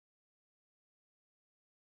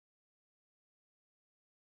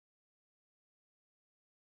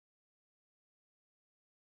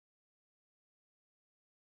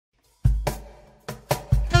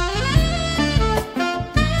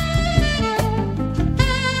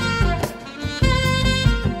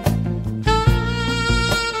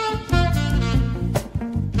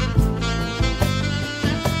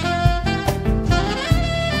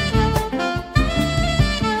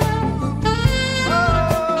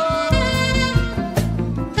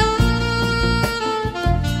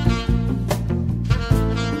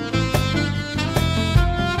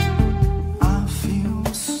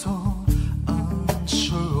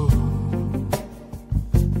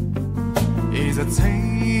I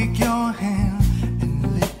take your hand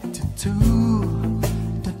and lift it to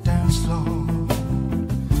the dance floor.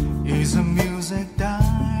 As the music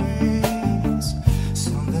dies,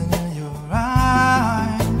 something in your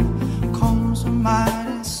eye comes a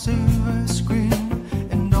mighty silver screen,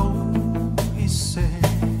 and oh, he said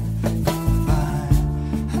goodbye.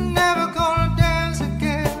 I'm never gonna dance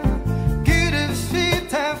again. Giddy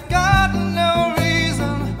feet have got no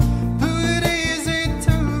reason. Too easy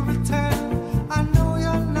to pretend. I know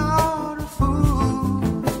you're not a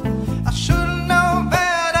fool. I should've known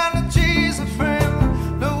better than to tease a friend.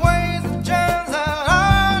 The ways the chance that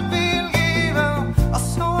I've been given.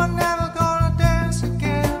 So I'm never gonna dance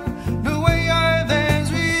again the way I dance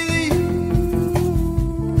with you.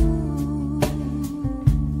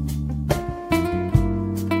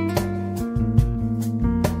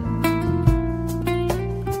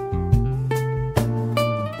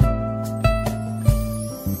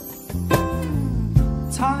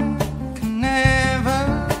 Time can never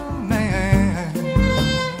mend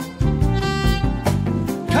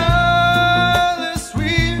careless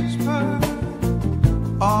whisper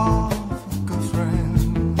of a good friend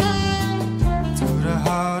to the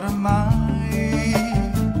heart of mine.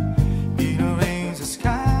 It rains the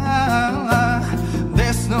sky.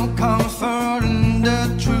 There's no comfort in the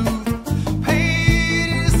truth. Pain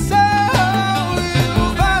is so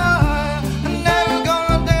you'll find. I'm never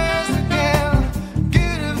gonna dance again.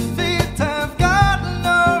 Giddy feet have got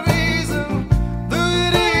no reason. Too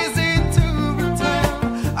easy to pretend.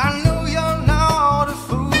 I know you're not a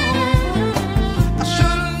fool. I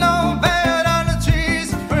should've known better than to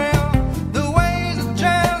chase a friend. The ways the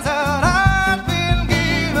chance that I've been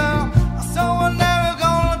given. So I'm never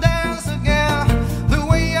gonna dance again the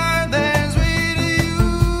way I dance with you.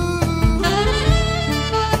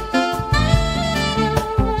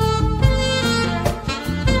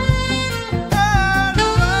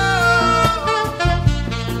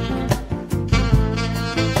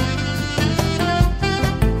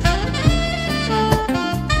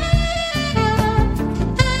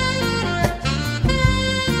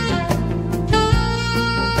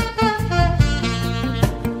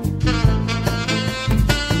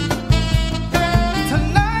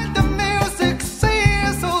 Tonight the music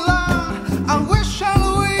seems so loud. I wish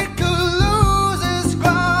we could lose its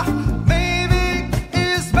ground. Maybe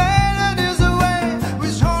it's better this way.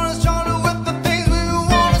 We're stronger with the things we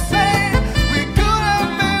wanna say. We could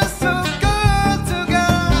have been so good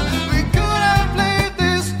together. We could have played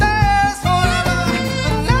this dance forever.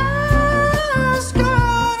 But now it's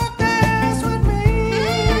gonna dance with me.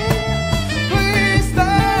 Please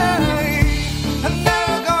stay. I'm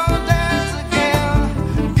never gonna dance again.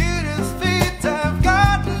 Giddy feet have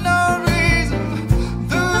got no reason.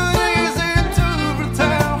 Too easy to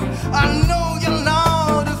pretend. I know you're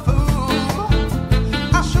not a fool.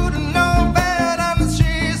 I should've known better than to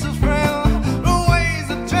chase a friend. The ways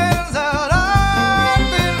the chance that I've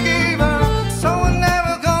been given. So I'm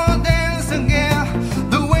never gonna dance again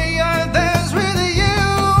the way I dance with you.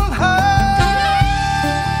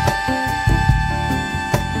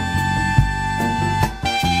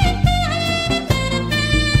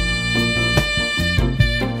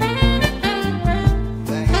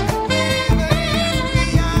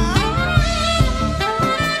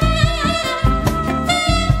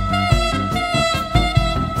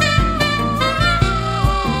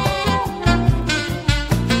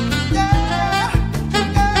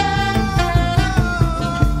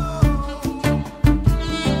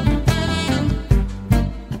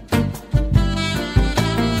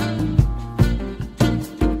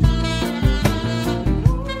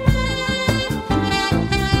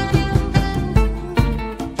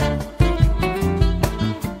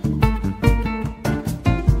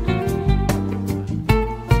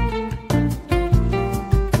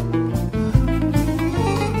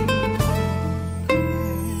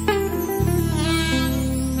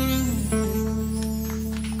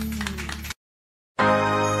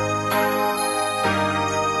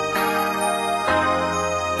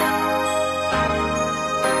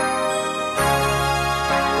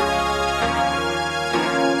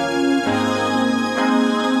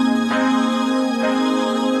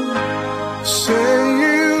 Say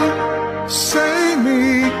you, say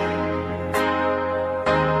me,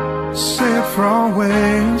 several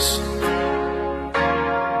ways.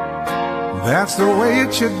 That's the way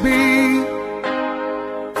it should be.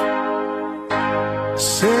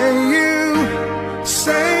 Say you,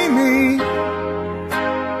 say me,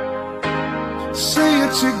 say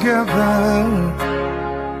it together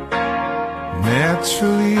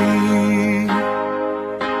naturally.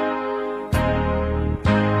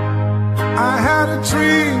 I had a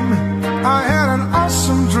dream, I had an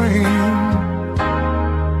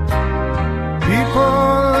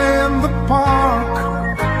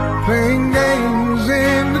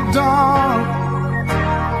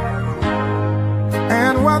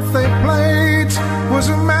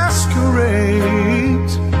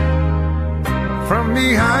masquerade. From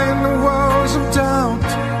behind the walls of doubt,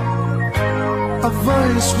 a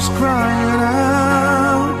voice was crying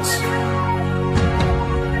out.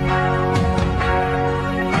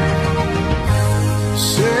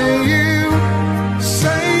 Say you,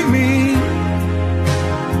 say me,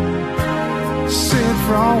 say it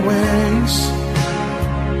for always.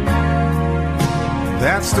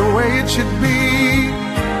 That's the way it should be.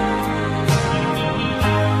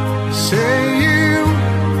 Say you,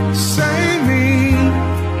 say me,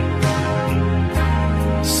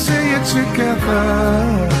 say it together,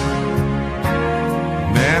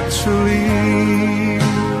 naturally.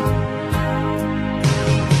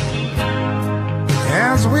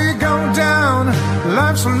 As we go down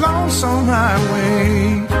life's lonesome highway,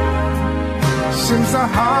 seems the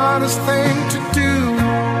hardest thing to do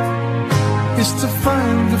is to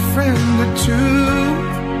find a friend or two.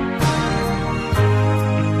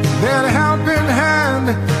 That helping hand,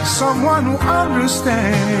 someone who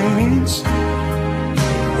understands.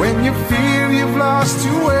 When you feel you've lost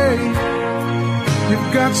your way, you've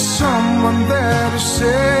got someone there to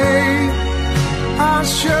say, I'll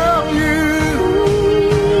show you.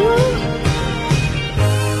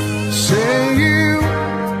 Say you,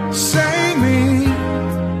 say me,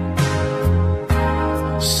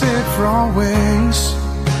 say it for always.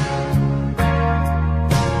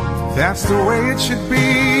 That's the way it should be.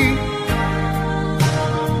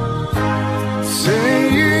 Say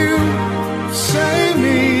you, say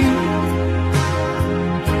me,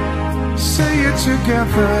 say it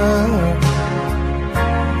together,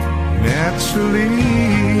 naturally.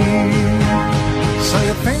 So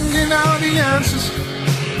you're thinking out the answers.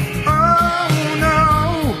 Oh no,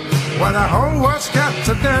 well the whole world's got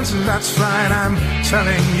to dance, and that's right, I'm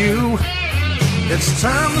telling you. It's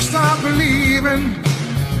time to start believing.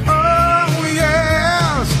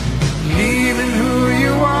 Yes, believing who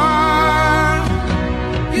you are.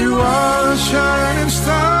 You are a shining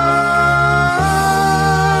star.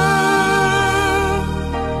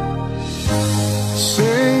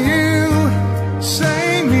 Say you,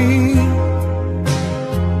 say me,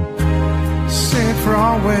 say it for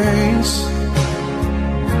always.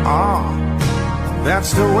 Ah,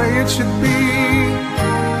 that's the way it should be.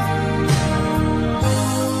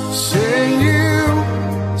 Say you,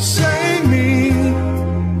 say me,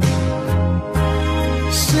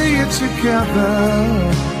 say it together,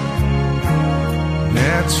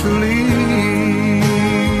 naturally.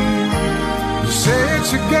 Say it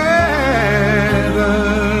together,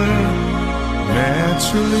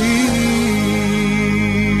 naturally.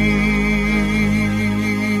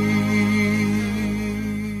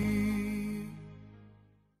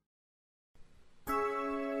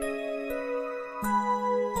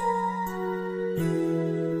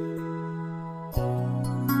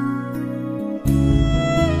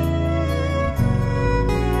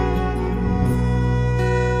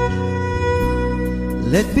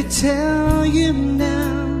 Let me tell you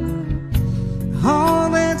now all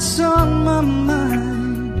that's on my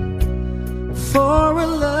mind. For a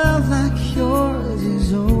love like yours is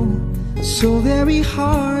so very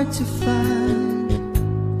hard to find.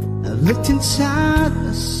 I've looked inside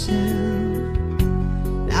myself,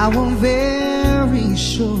 now I'm very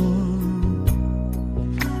sure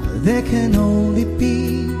there can only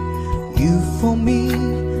be you for me. I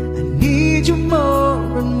need you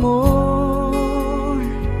more and more.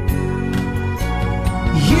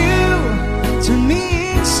 Turn me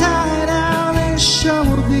inside out and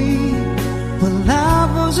showed me what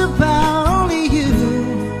love was about. Only you,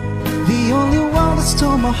 the only one that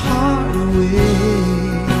stole my heart away.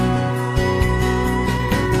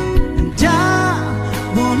 And I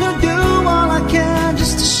wanna do all I can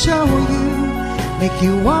just to show you, make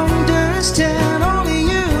you understand. Only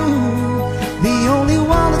you, the only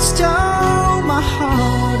one that stole my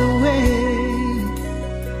heart away.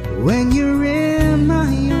 When you're in my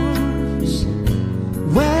arms,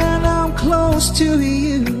 when I'm close to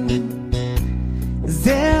you,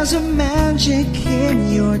 there's a magic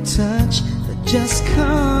in your touch that just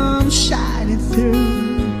comes shining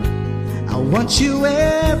through. I want you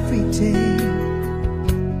every day,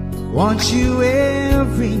 want you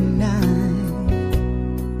every night.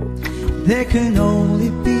 There can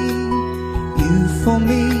only be you for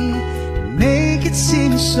me, make it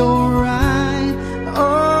seem so right.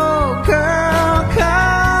 Oh girl,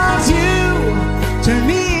 'cause you turn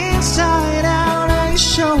me inside out and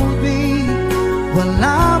showed me what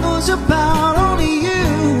love was about. Only you,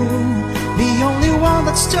 the only one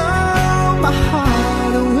that stole my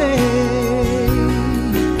heart away.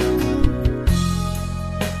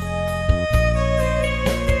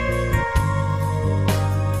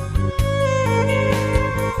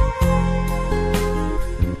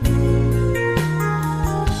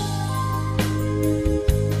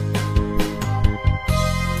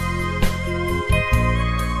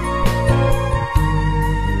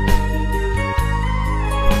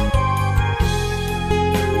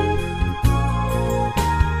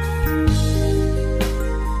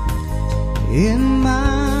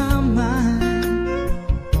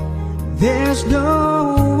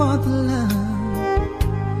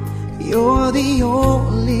 You're the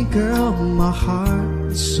only girl my heart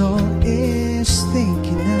and soul is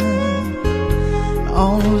thinking of.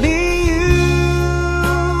 Only you,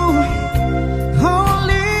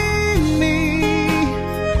 only me.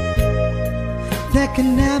 There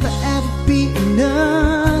can never ever be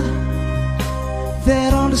enough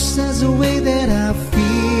that understands the way that I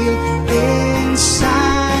feel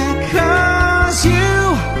inside. 'Cause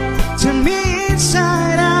you turn me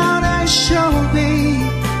inside out and show me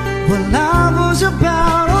what love was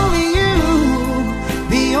about. Only you,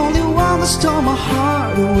 the only one that stole my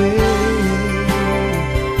heart away.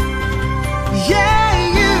 Yeah,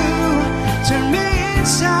 you turn me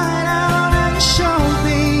inside out and show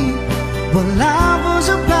me what love was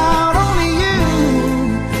about. Only you,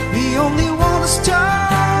 the only one that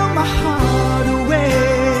stole my heart away.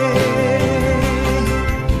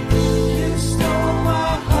 You stole my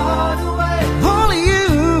heart away. Only you.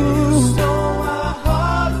 You stole my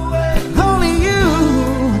heart away. Only you,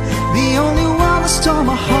 the only one that stole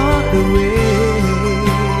my heart away.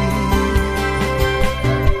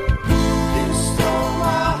 You stole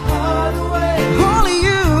my heart away. Only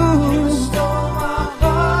you. You stole my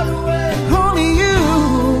heart away. Only you,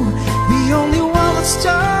 the only one that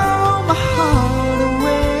stole my heart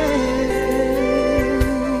away.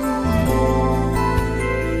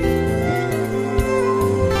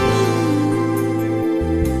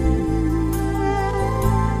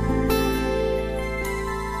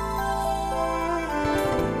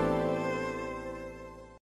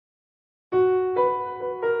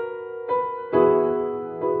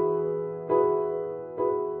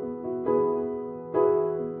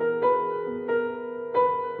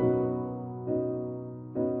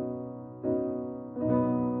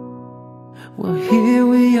 Well, here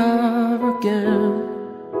we are again.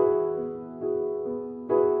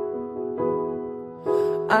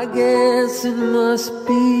 I guess it must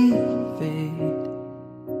be fate.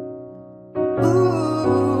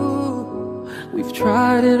 Ooh, we've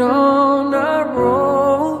tried it on our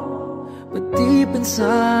own, but deep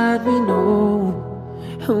inside we know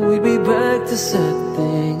we'd be back to set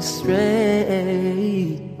things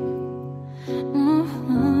straight.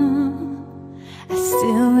 I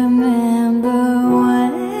still remember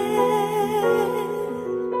when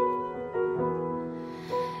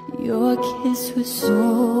your kiss was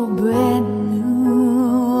so brand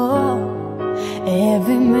new.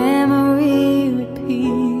 Every memory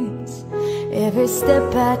repeats, every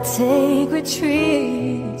step I take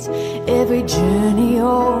retreats, every journey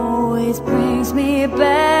always brings me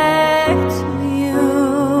back to you.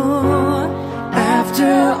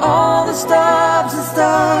 After all the stops and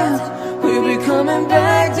starts, we'll be coming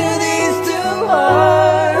back to these two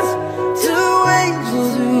hearts, two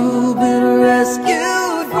angels who've been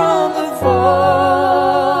rescued from the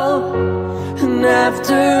fall. And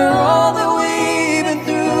after all that we've been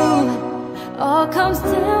through, All comes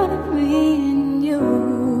down to me and you.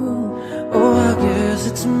 oh, I guess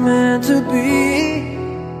it's meant to be.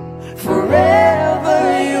 Forever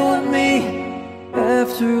you and me,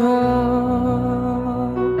 after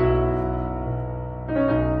all.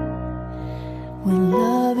 When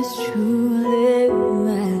love is truly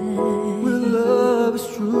right, When love is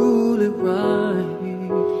truly right,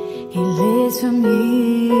 He lives from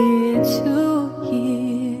year to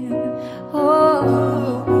year.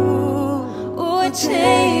 Oh, it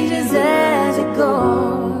changes as it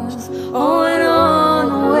goes. Oh, and on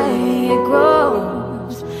the way it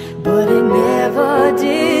grows, but it never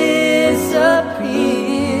disappears.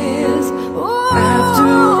 Oh, after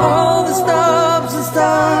all the stops and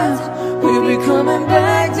starts, we'll be coming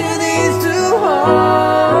back to these two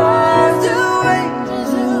hearts, two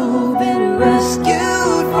angels who've been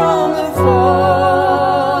rescued from the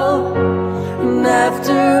fall. And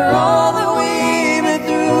after all that we've been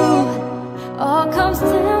through, all comes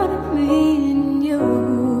down to me and you.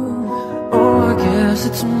 oh, I guess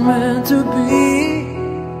it's meant to be.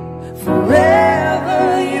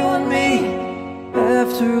 Forever you and me,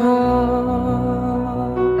 after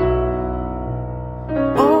all.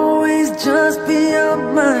 Always just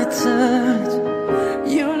beyond my touch,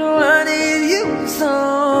 you know I need you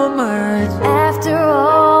so much. After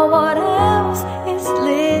all, what else is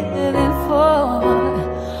living for?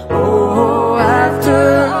 Oh,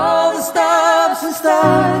 after all the stops and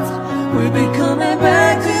starts, we'll be coming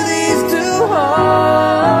back to these two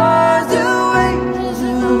hearts, two angels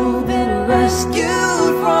who've been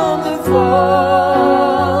rescued from the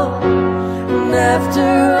fall. And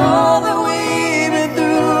after all that we've been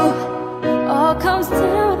through, All comes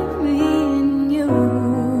down to me and you.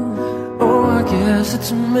 oh, I guess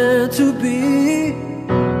it's meant to be.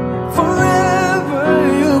 Forever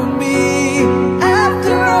you and me,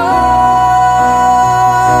 after all.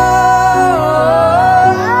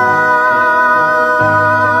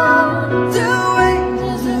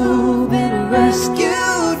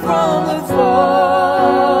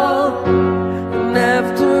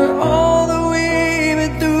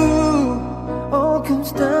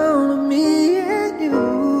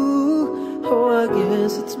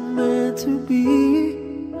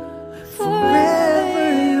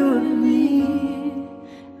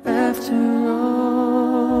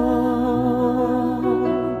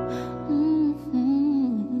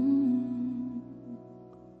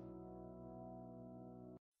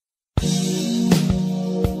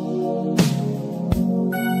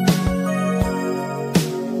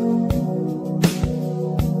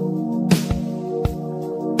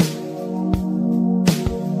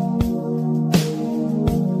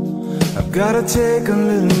 gotta take a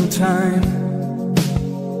little time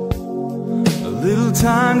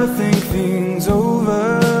to think things over.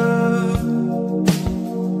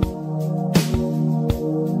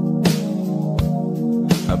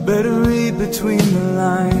 I better read between the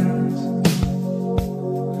lines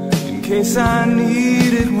in case I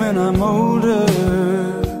need it when I'm older.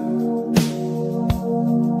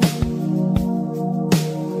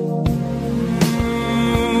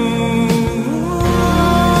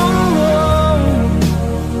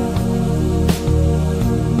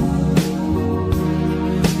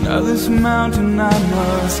 This mountain I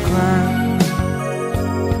must climb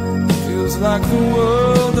feels like the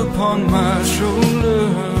world upon my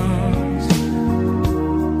shoulders.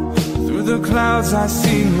 Through the clouds I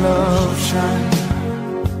see love shine.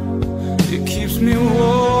 It keeps me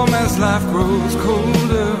warm as life grows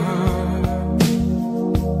colder.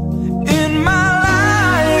 In my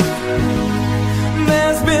life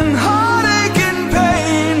there's been heartache and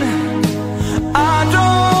pain. I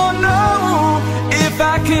don't know if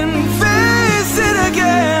I can face it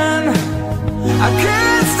again. I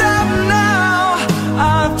can't stop now.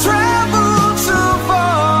 I've traveled so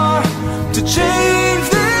far to change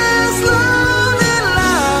this lonely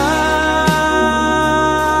life.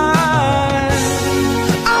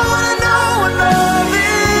 I wanna know what love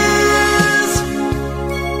is.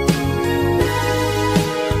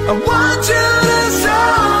 I want you to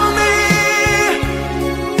show me.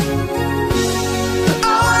 I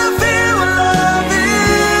wanna feel what love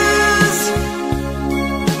is.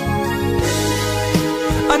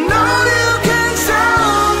 I know you can show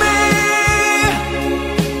me.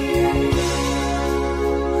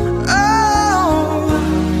 Oh,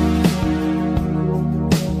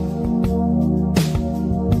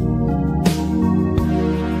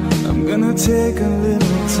 I'm gonna take a little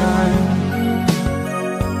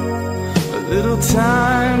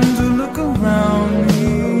time to look around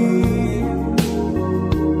me.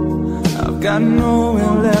 I've got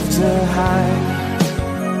nowhere left to hide.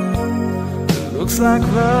 Looks like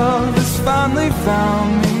love has finally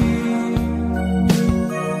found me.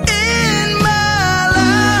 In my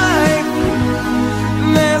life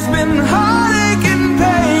there's been heartache and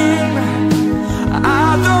pain. I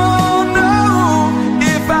don't know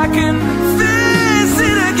if I can face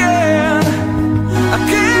it again. I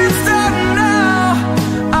can't stop now.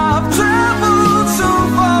 I've traveled so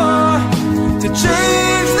far to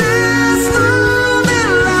change this lonely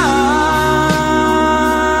life.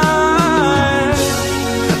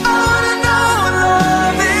 I wanna know what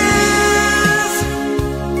love is.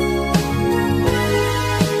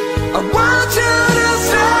 I want you to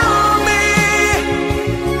show me.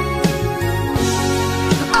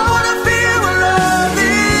 I wanna feel what love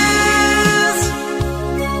is.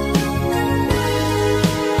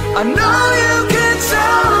 I know you can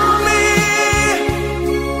show me.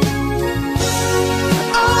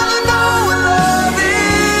 I wanna know what love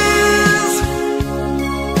is.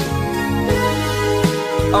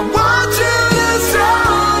 I want you to show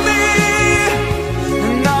me.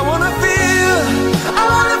 And I wanna feel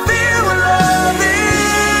what love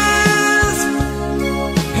is.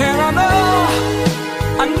 And I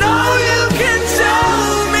know you can show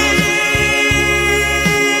me.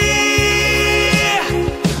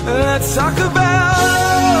 Let's talk about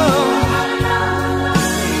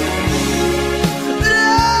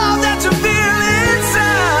love that you feel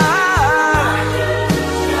inside.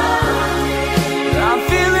 I'm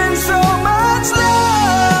feeling so much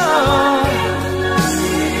love.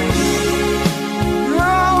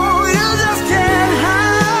 Oh, you just can't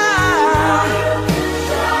hide.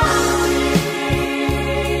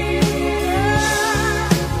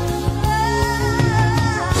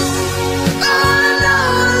 I know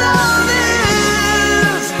what love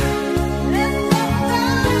is.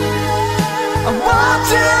 I want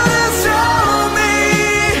you to show me.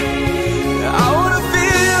 I wanna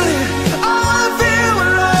feel it. I wanna feel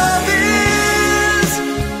what love is.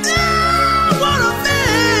 I wanna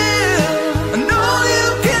feel. I know you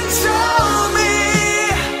can show me.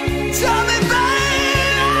 Tell me,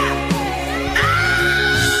 baby.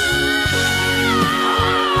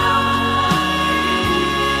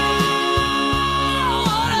 I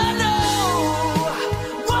wanna know.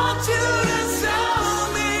 Want you to show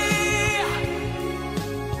me.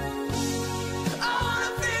 I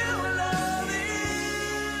wanna feel what love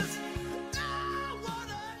is. I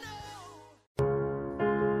wanna know.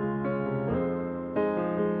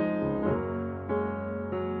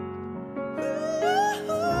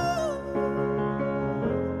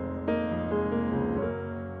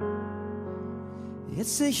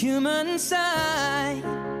 It's a human side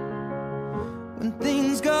when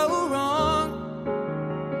things go wrong.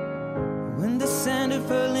 scent of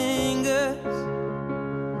her lingers,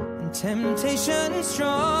 and temptation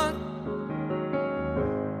strong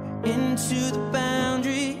into the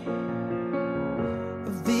boundary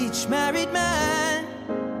of each married man.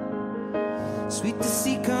 Sweet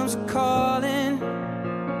deceit comes calling,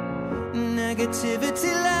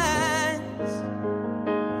 negativity lands.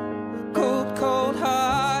 Cold, cold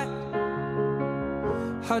heart,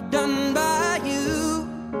 hard done by you.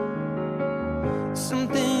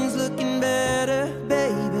 Something's looking better,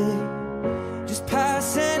 baby, just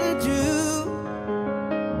passing through.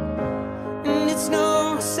 And it's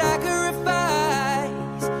no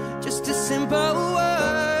sacrifice, just a simple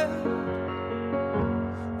word.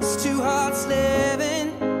 It's two hearts living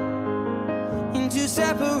in two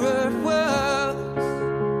separate worlds.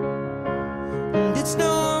 And it's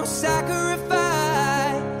no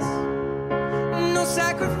sacrifice, no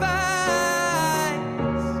sacrifice.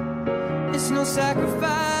 It's no sacrifice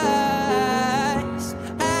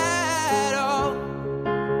at all.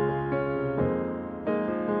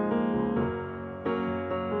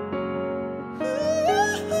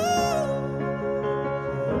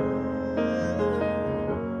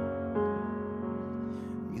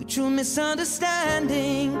 Mutual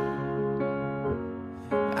misunderstanding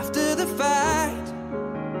after the fight.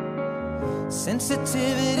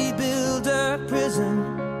 Sensitivity build a prison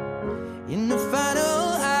in the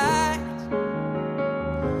final act.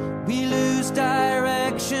 We lose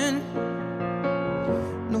direction,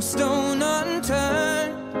 no stone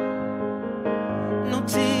unturned, no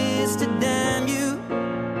tears to damn you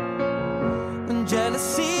when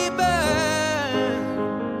jealousy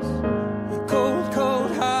burns. Cold,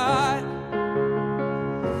 cold heart,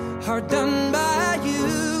 hard done by you.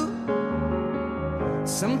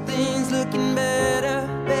 Something's looking better,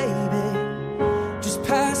 baby, just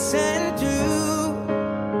passing through.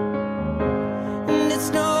 And it's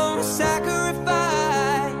no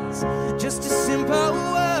sacrifice, just a simple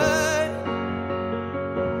word.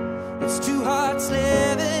 It's two hearts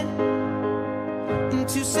living in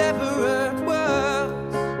two separate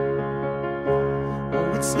worlds.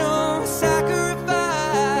 Oh, it's no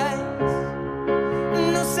sacrifice,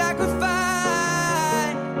 no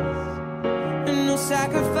sacrifice, no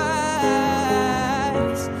sacrifice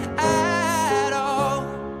at all.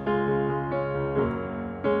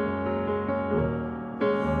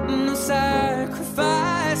 No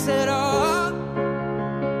sacrifice at all.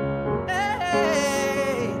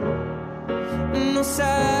 Hey, no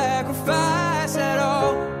sacrifice at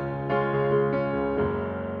all.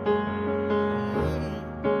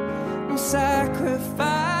 No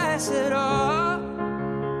sacrifice at all.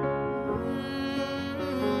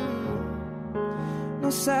 No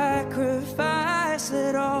sacrifice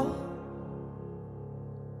at all.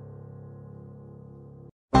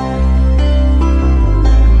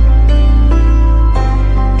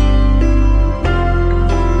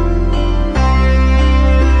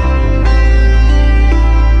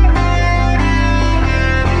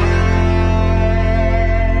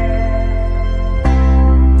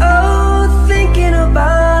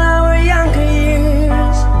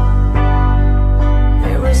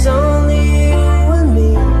 Only you and me.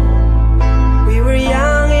 We were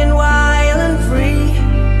young and wild.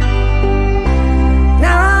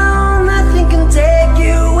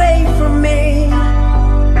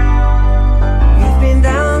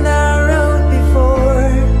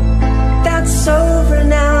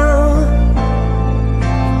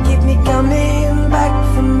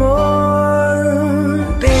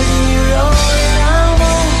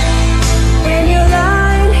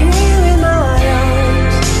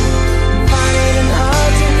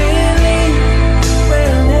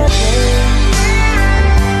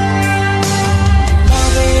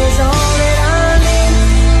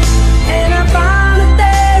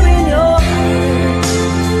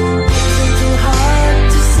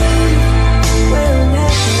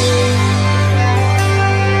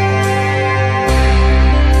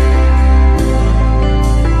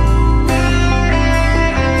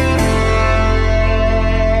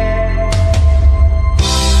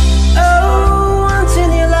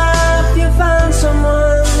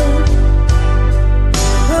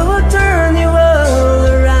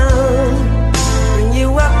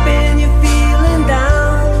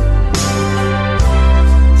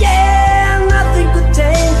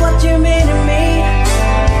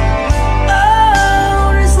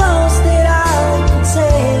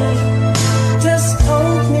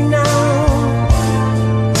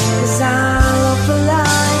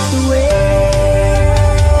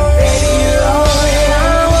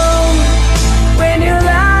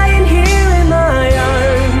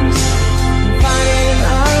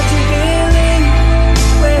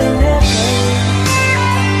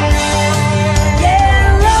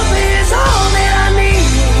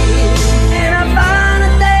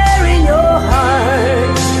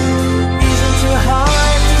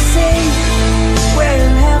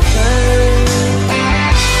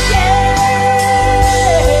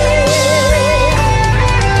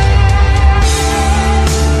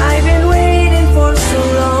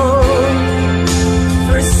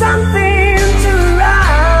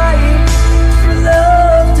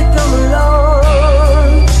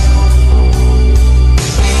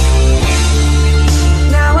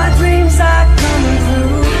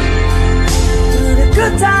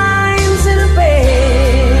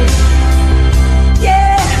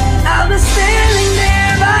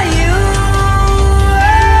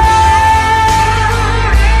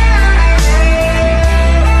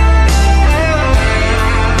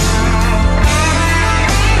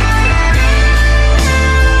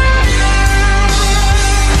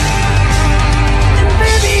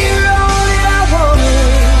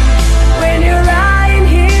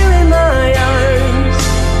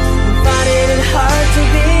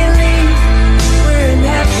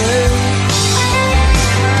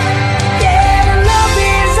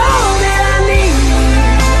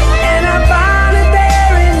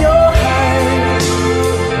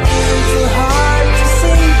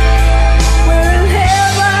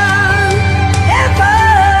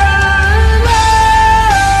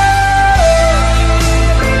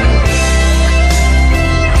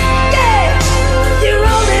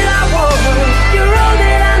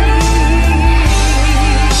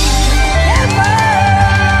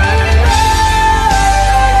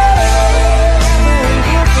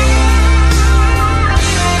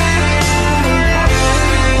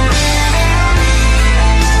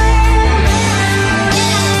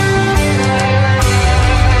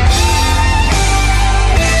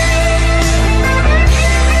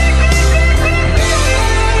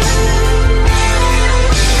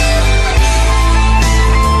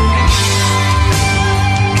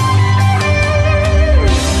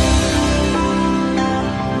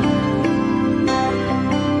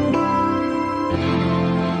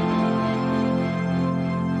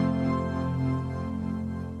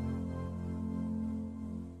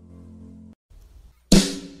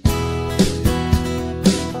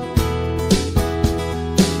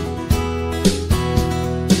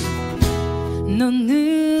 No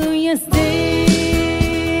New Year's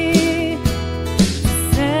Day to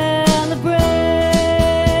celebrate.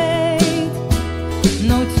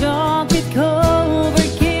 No chocolate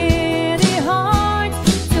covered candy hearts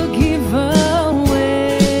to give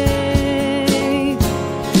away.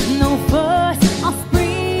 No fuss or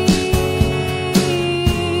spring,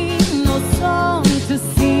 no song to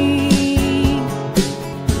sing.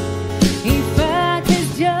 In fact,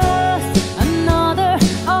 it's just another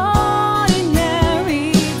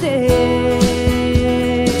ordinary day.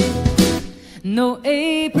 No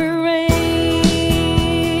April rain,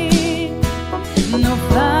 no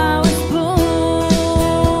flowers bloom,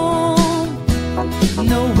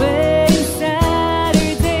 no wedding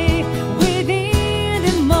Saturday within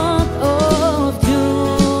the month of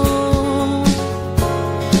June.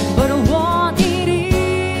 But what it is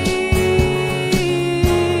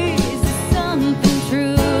something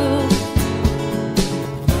true,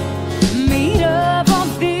 made up of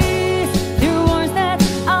these dear words that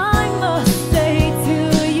I must say to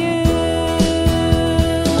you.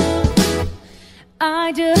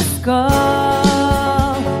 I just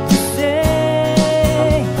call to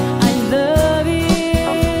say I love you.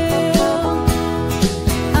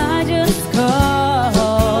 I just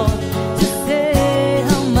call to say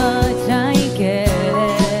how much I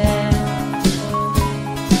care.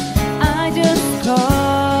 I just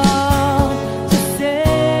call to say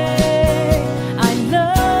I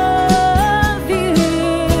love you,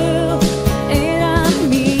 and I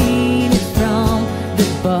mean it from the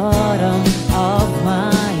bottom of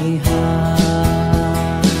my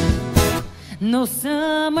heart. No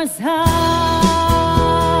summer's high,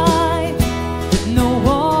 no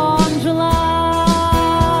warm July,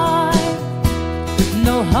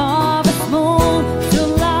 no harvest moon to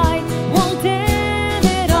light one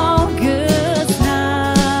tinted August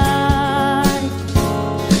night,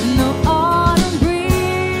 no autumn breeze,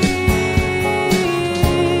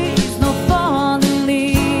 no falling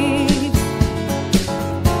leaves,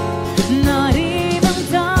 not even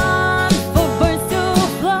time for birds to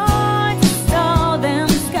fly to southern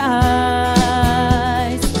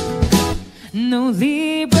skies. No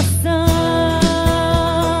Libra sun,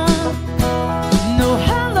 no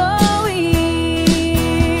Halloween,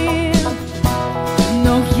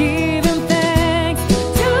 no giving thanks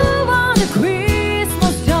to all the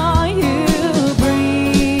Christmas joy you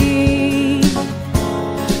bring.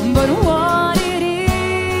 But what it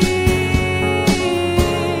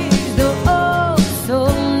is, though oh so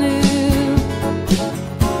new,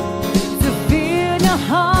 to feel your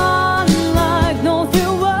heart like no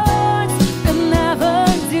few words can never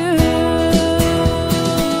do.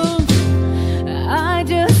 I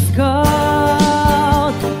just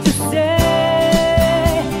called to say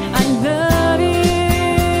I love you.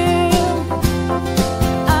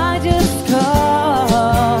 I just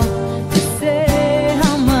called to say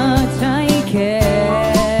how much I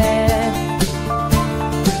care.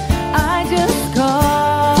 I just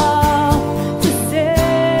called to say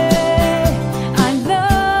I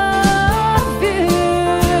love you,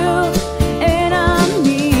 and I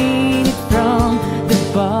mean it from the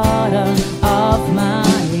bottom of my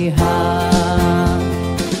heart.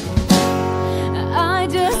 I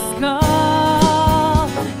just called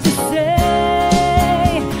to say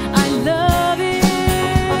I love you.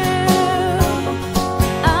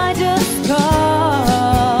 I just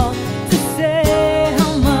called to say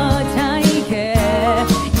how much I care.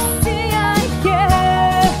 You see, I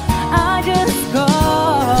care. I just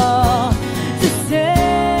called to say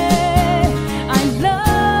I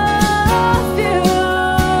love you,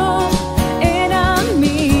 and I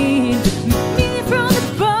mean from the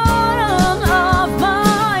bottom of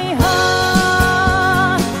my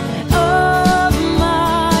heart, of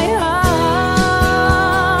my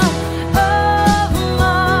heart, of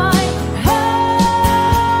my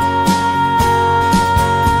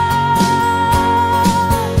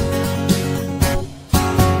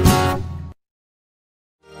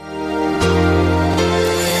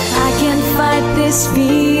I can't fight this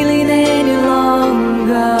feeling any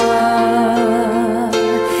longer,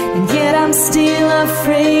 and yet I'm still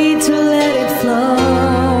afraid to let it flow.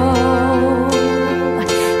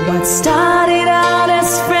 What started out as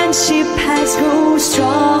friendship has grown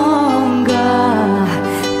stronger.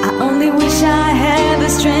 I only wish I had the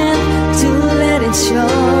strength to let it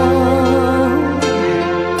show.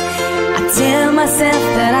 I tell myself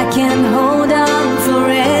that I can hold on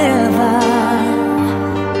forever.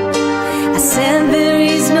 I said there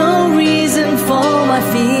is no reason for my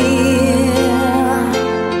fear,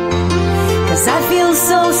 'cause I feel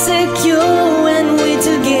so secure when we're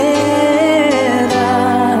together.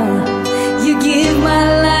 You give my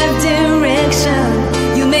life direction.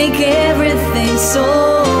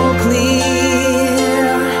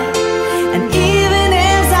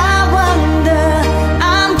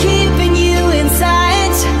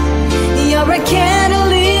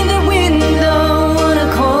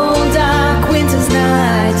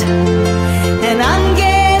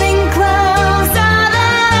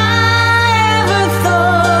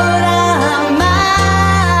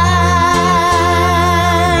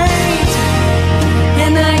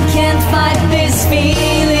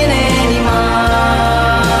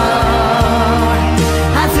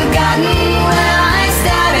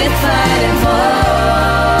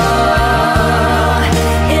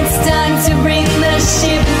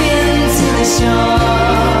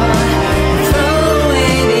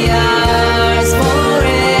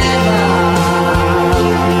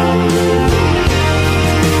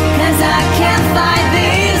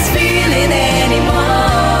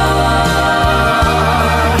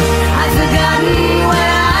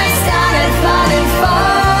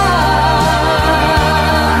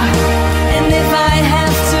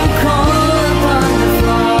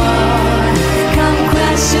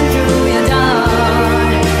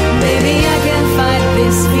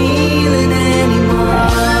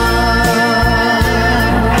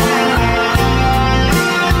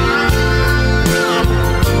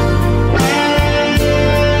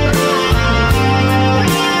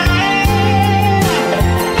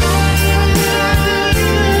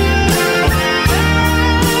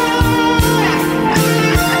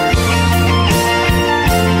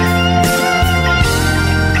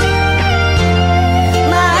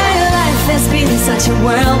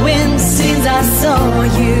 whirlwind since I saw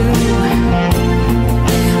you.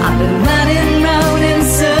 I've been running round in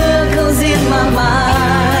circles in my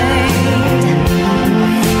mind,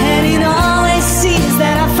 and it always seems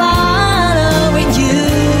that I'm following you,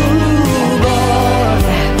 boy,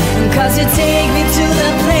 'cause you take me to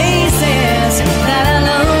the places that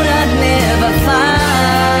alone I'd never find.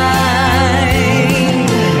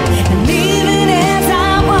 And even as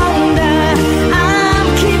I wander, I'm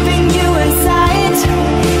keeping you in sight.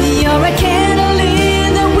 You're a candle in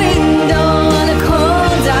the window on a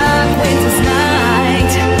cold dark winter's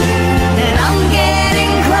night, and I'm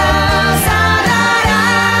getting closer than I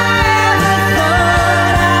ever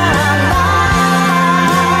thought I might.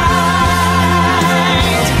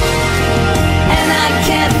 And I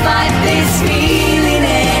can't fight this feeling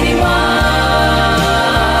anymore.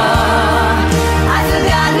 I've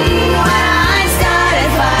forgotten what I started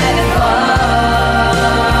fighting for.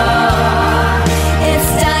 It's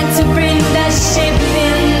time to bring the ship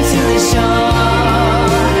into the shore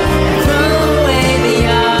and throw away the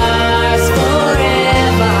hours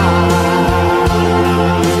forever.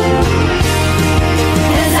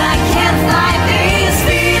 'Cause I can't fight this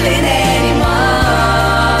feeling anymore.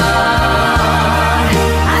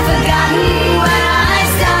 I've forgotten what I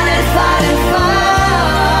started fighting for.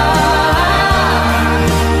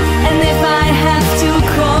 And if I have to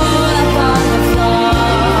crawl upon the floor,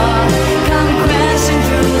 come crashing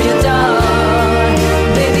through your door,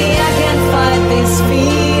 baby, I can't fight this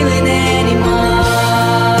feeling anymore.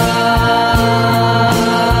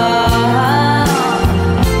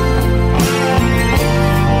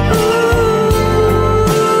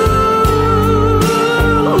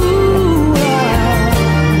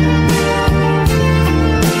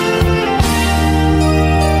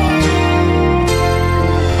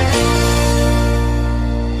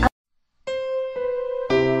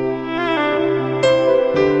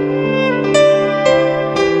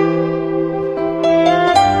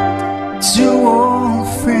 Two old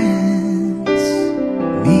friends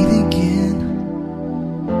meet again,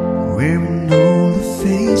 wearing older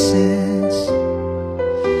faces,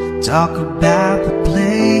 talk about the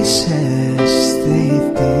places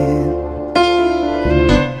they've been.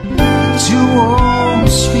 Two old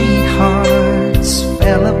sweethearts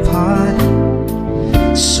fell apart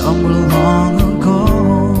somewhere long ago.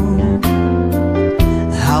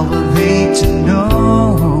 How were they to know?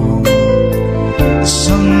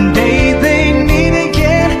 Someday they meet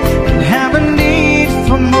again and have a need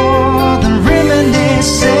for more than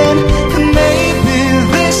reminiscing. And maybe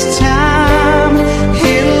this time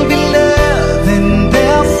it'll be love and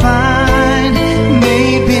they'll find.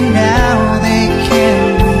 Maybe now they can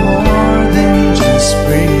do more than just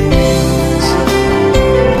friends.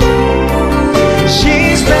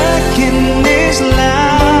 She's back in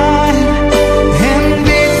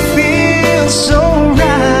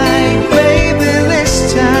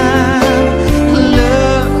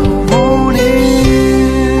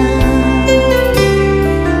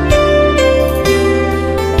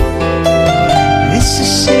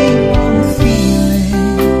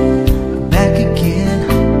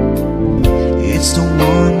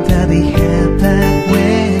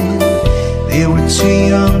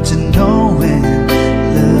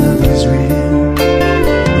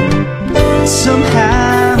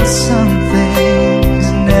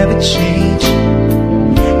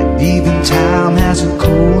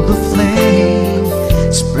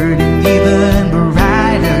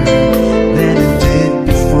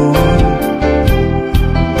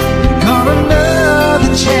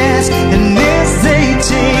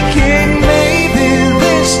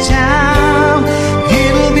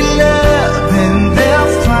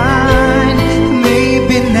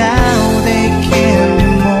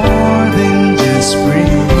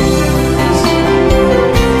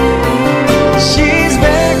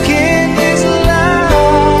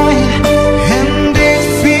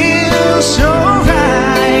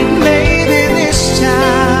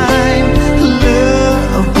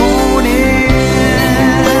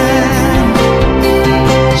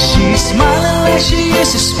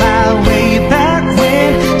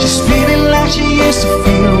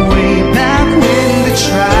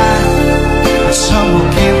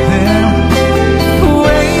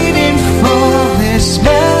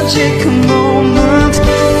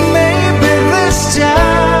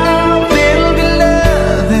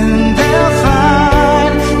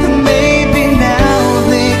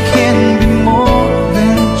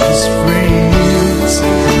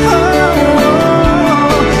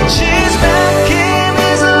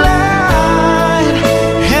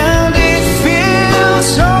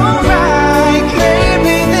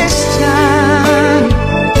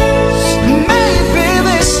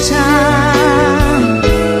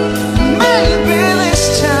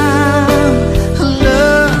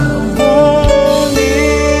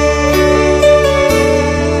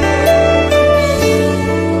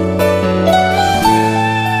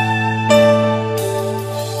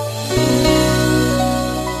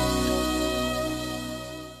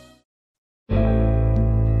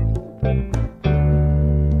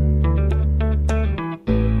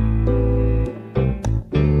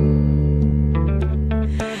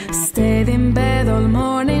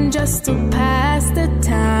just to pass the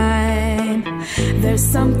time. There's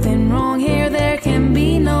something wrong here, there can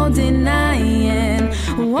be no denying.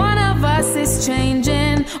 One of us is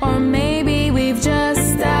changing, or maybe we've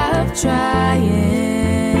just stopped trying.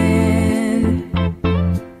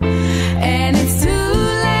 And it's too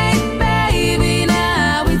late, baby,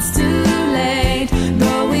 now it's too late.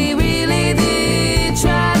 Though we really did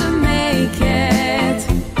try to make it,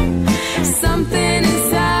 something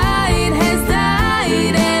inside has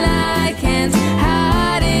died, and I can't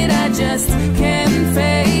hide it, I just can't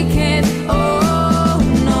fake it. Oh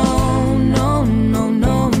no, no, no,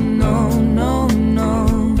 no, no, no, no.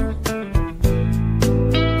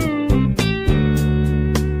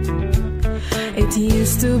 It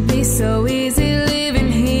used to be so easy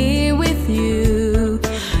living here with you.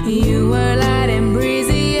 You were light and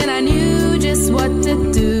breezy, and I knew just what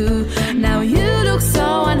to do. Now you look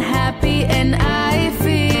so unhappy, and I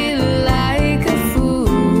feel like a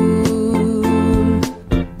fool.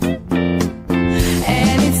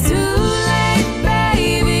 And it's too late,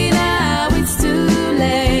 baby, now it's too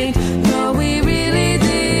late. Though we really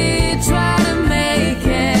did try to make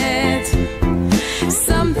it,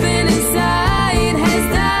 something inside has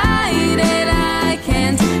died, and I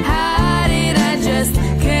can't hide it, I just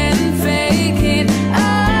can't fake it.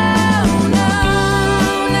 Oh no,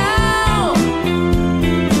 no.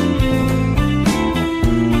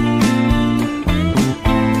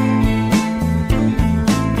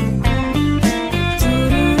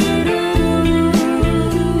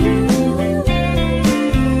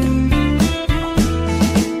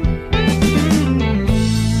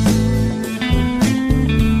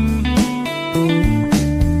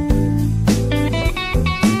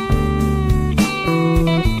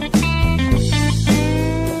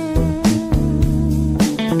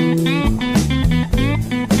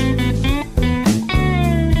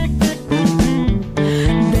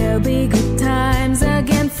 There'll be good times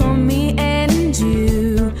again for me and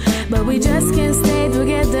you, but we just can't stay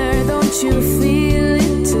together, don't you feel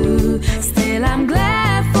it too? Still I'm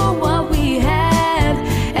glad for what we had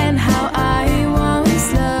and how I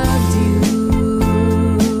once loved you.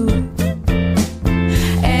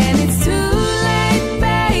 And it's too late,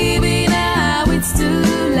 baby, now it's too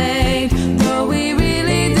late. Though we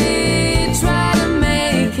really did try to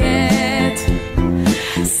make it,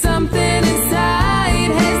 something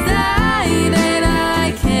inside has died, and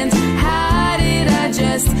I can't hide it, I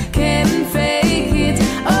just can't fake it.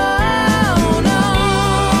 Oh no,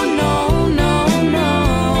 no, no, no.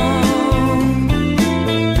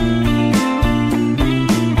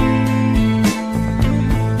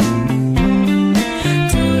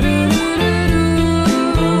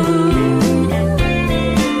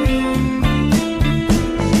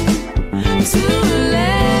 Too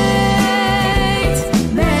late,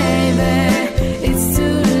 baby, it's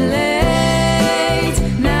too late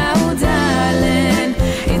now, darling,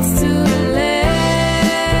 it's too late.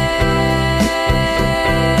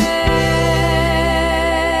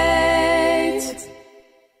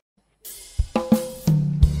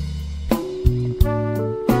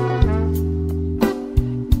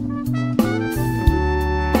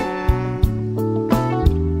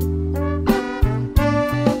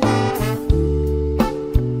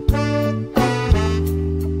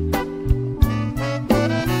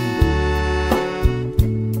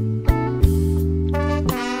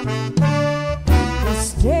 I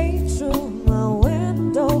stay through my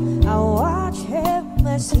window, I watch him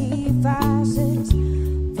as he passes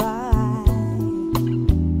by,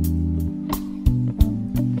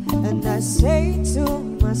 and I say to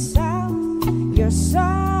myself, you're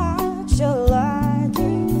such a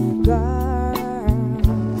lucky girl,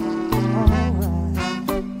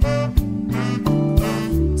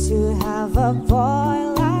 to have a boy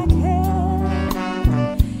like him.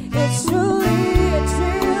 It's truly a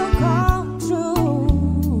dream come true.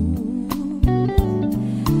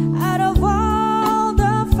 Out of all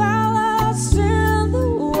the fellas in the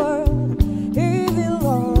world, he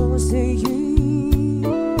belongs to you.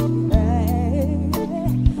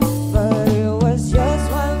 But it was just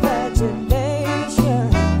my imagination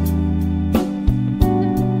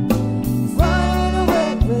running away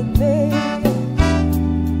with me.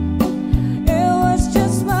 It was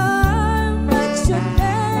just my imagination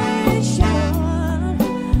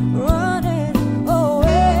running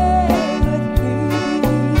away with me.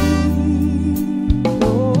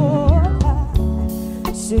 Oh,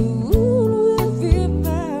 soon we'll be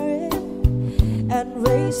married and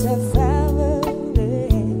raise a family,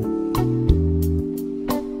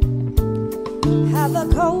 have a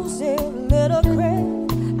cozy little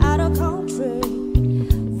crib out of country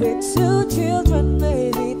with 2 children,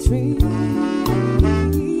 maybe 3.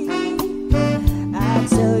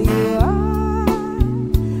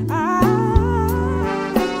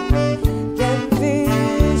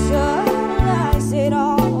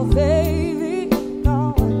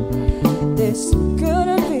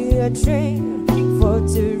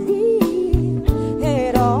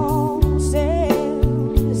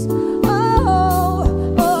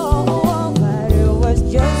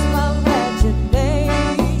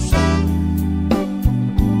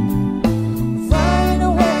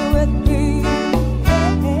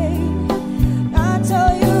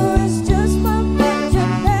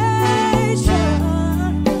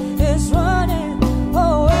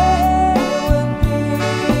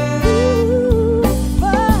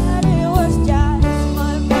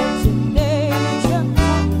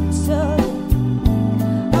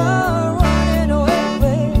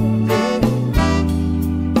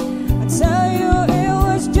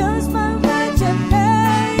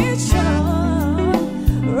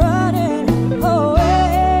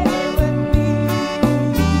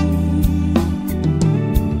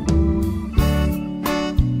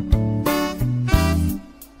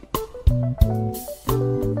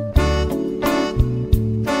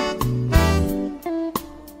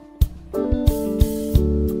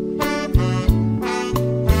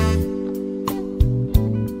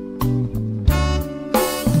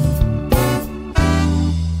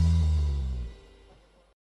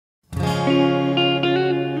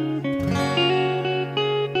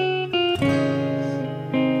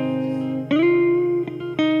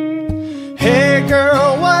 Hey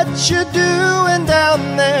girl, what you doing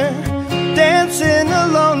down there? Dancing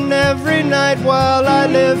alone every night while I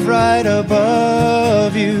live right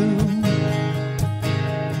above you.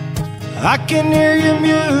 I can hear your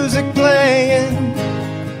music playing,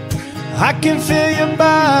 I can feel your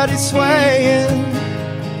body swaying.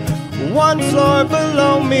 One floor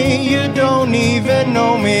below me, you don't even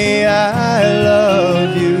know me, I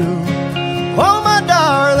love you. Oh my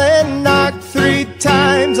darling, knock 3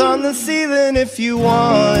 times on the ceiling if you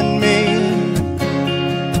want me.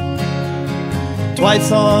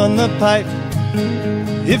 Twice on the pipe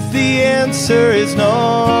if the answer is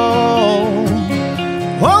no.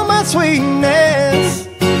 Oh my sweetness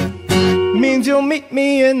means you'll meet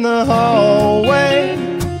me in the hallway.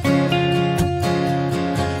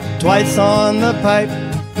 Twice on the pipe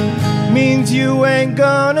means you ain't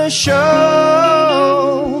gonna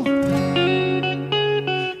show.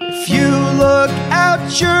 If you look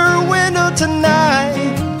out your window tonight,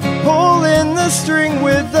 pulling the string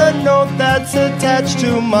with a note that's attached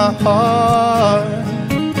to my heart.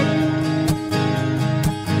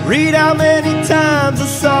 Read how many times I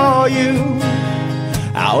saw you,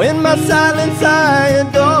 how in my silence I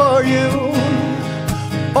adore you.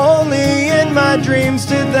 Only in my dreams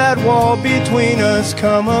did that wall between us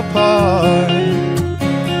come apart.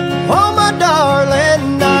 Oh my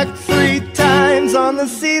darling, knock 3 times on the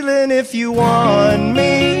ceiling if you want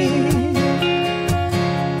me.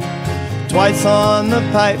 Twice on the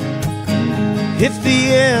pipe if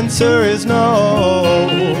the answer is no.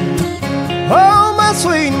 Oh my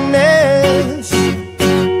sweetness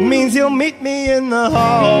means you'll meet me in the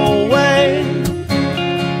hallway.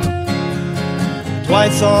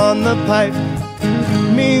 Twice on the pipe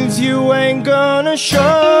means you ain't gonna show.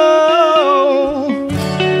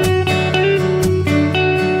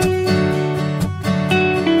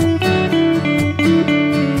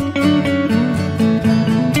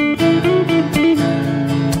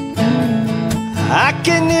 I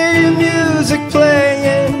can hear your music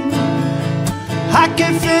playing, I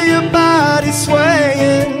can feel your body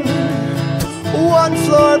swaying. One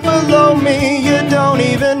floor below me, you don't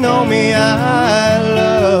even know me, I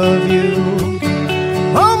love you.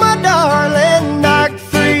 Oh my darling, knock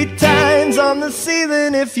 3 times on the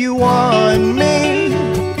ceiling if you want me.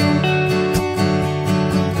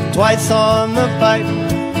 Twice on the pipe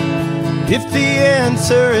if the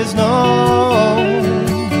answer is no.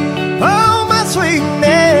 Oh my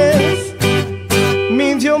sweetness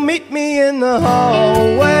means you'll meet me in the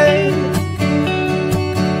hallway.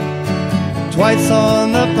 Twice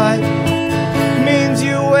on the pipe means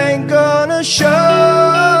you ain't gonna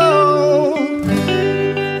show.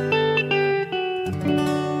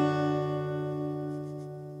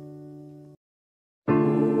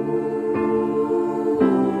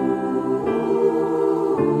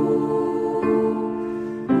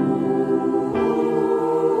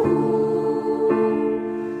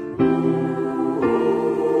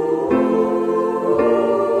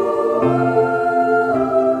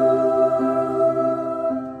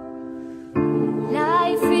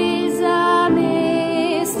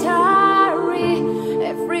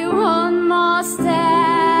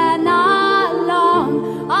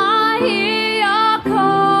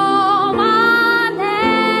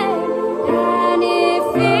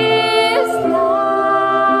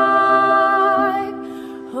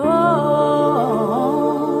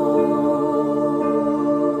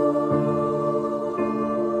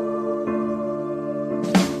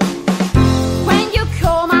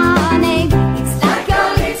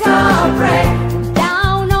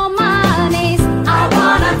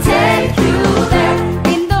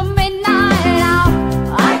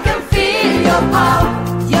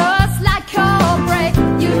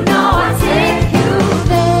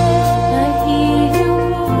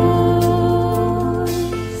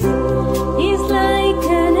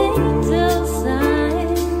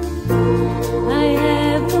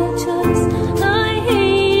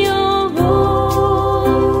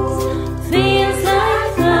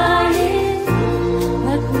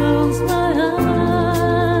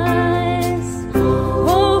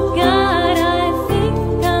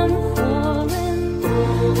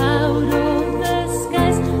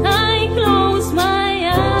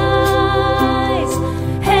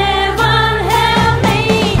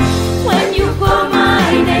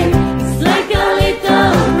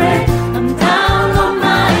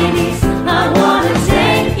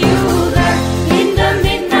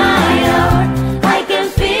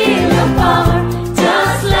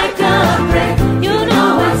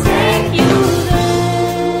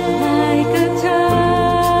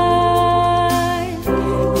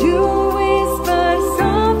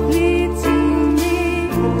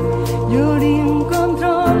 losing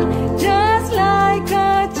control, just like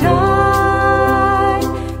a child.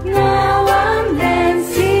 Now I'm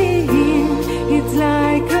dancing, it's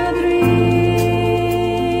like a dream.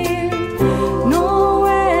 No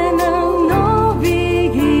end and no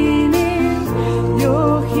beginning.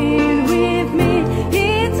 You're here with me,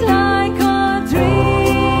 it's like a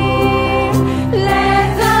dream. Let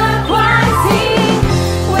the choir sing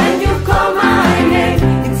when you call my name.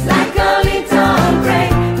 It's like a little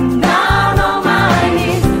break. Down on my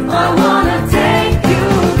knees, I wanna take you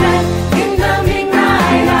there. In the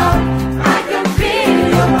midnight hour, I can feel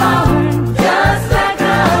your power, just like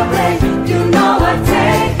a break. You know I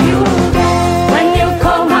take you there. When you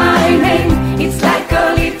call my name, it's like a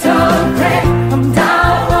little break. I'm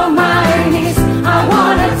down on my knees, I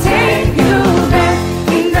wanna take you there.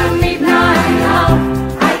 In the midnight hour,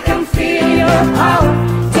 I can feel your power,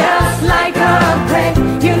 just like a break.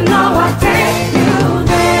 You know I take you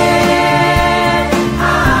there.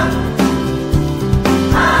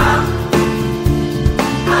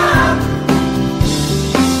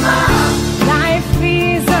 Life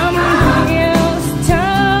is a real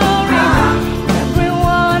story.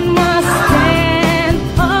 Everyone must stand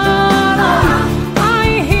alone. I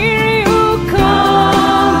hear you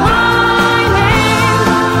call my name,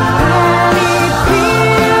 and it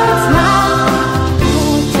feels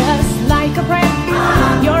just like a prayer.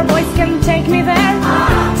 Your voice can take me there,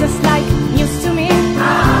 just like used to me.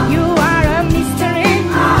 You are a mystery,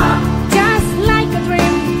 just like a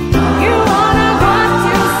dream. You wanna want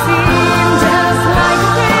to sing, just like a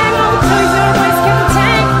dream. No choice, your voice can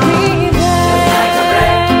take me there.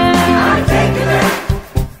 I take you there.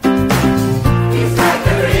 It's like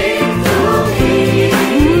a dream to me.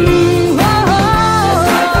 Just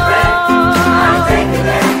like a breath. I take you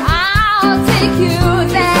there. I'll take you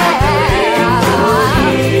there.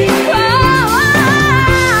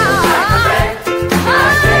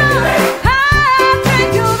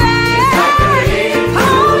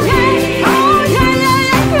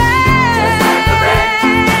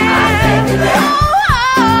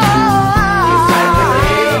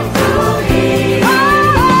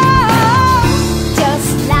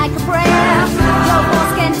 Just like a breath, your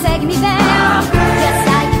voice can take me there. Just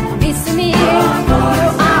like a mystery, you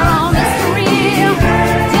are a mystery.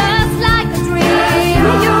 Just like a dream,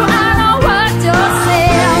 you are no word to say.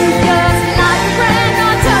 Just like a breath, no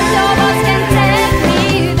choice, your voice can take me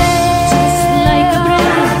there. Just like a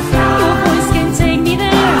breath, your voice can take me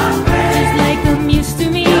there. Just like a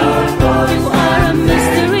mystery, you are a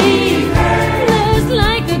mystery. Just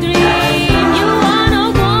like a dream, you are no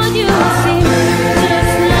word you say.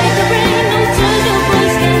 Just like a breath, no choice, your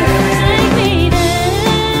voice can take me there.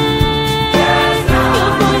 Your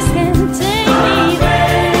voice can take me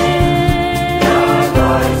there.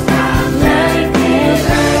 Like a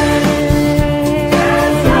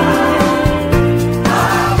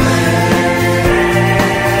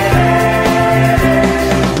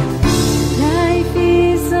Life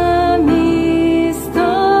is a mystery.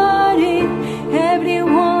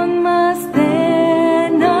 Everyone must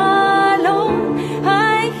stand alone.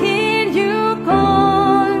 I hear you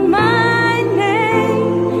call my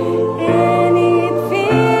name, and it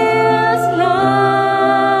feels like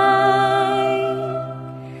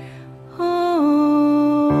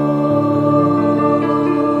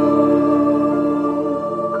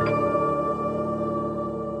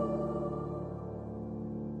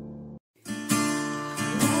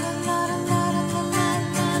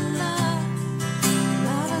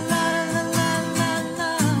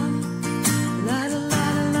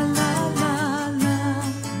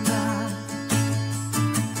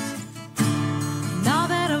Now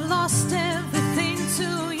that I've lost everything to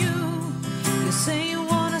you, you say you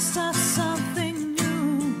wanna start something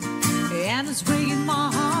new, and it's breaking my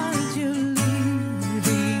heart you're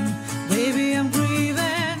leaving. Baby, I'm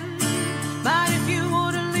grieving, but if you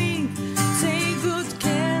wanna leave, take good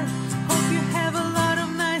care. Hope you have a lot of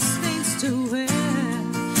nice things to wear,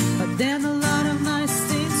 but then a lot of nice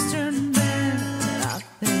things turn bad out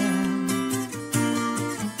there.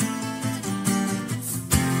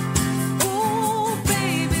 Oh,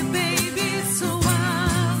 baby, baby, it's a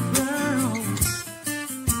wild world.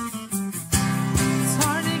 It's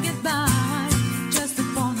hard to get by just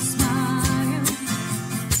upon a smile.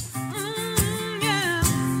 Yeah.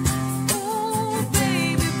 Oh,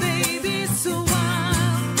 baby, baby, it's a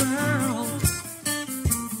wild world.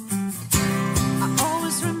 I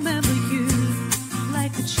always remember you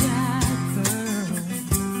like a child girl.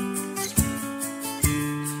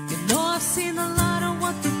 You know I've seen a lot of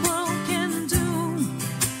what the world can do,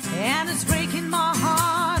 and it's breaking my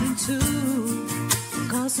heart in two.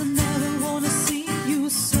 'Cause I never wanna see you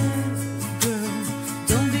sad.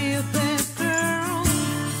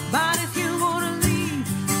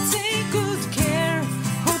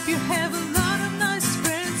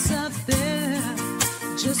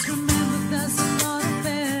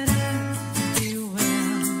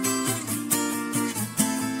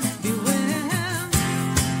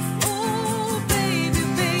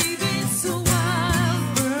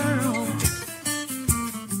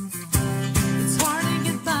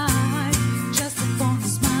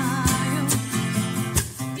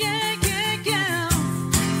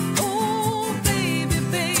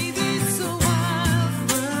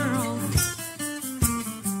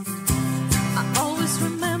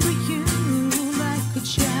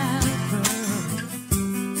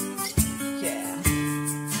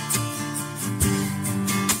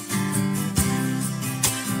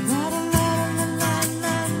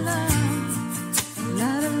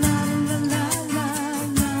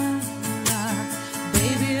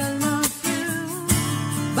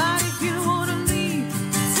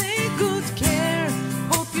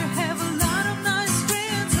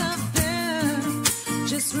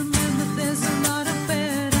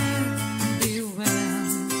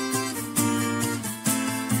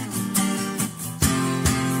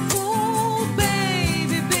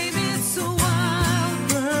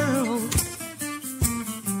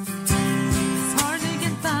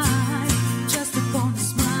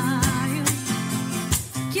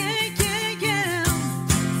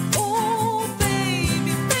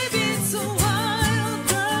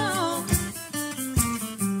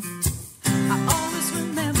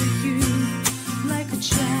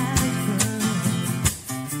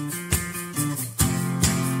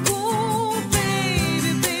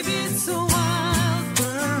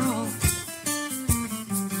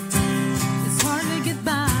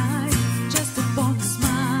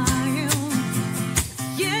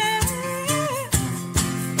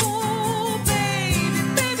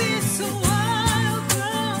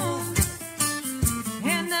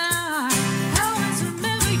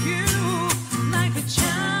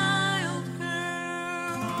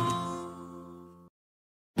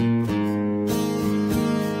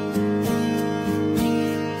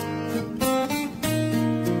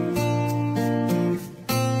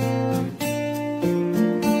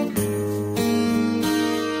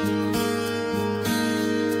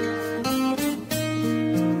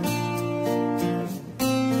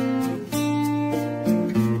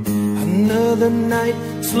 the night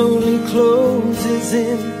slowly closes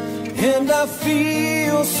in, and I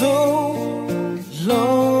feel so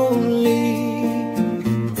lonely.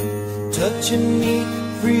 Touching me,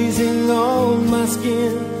 freezing on my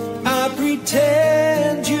skin, I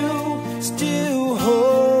pretend you still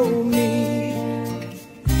hold me.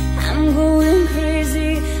 I'm going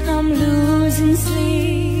crazy, I'm losing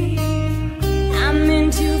sleep. I'm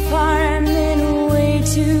in too far, I'm in way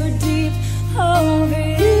too deep over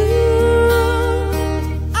you.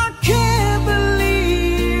 I can't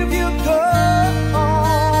believe you're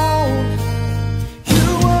gone. You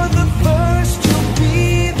were the first, you'll be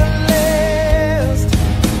the last.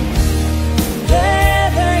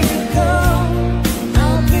 Wherever you go,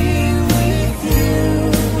 I'll be with you.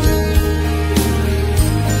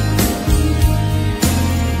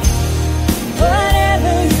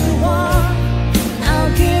 Whatever you want,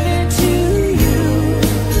 I'll give it to you.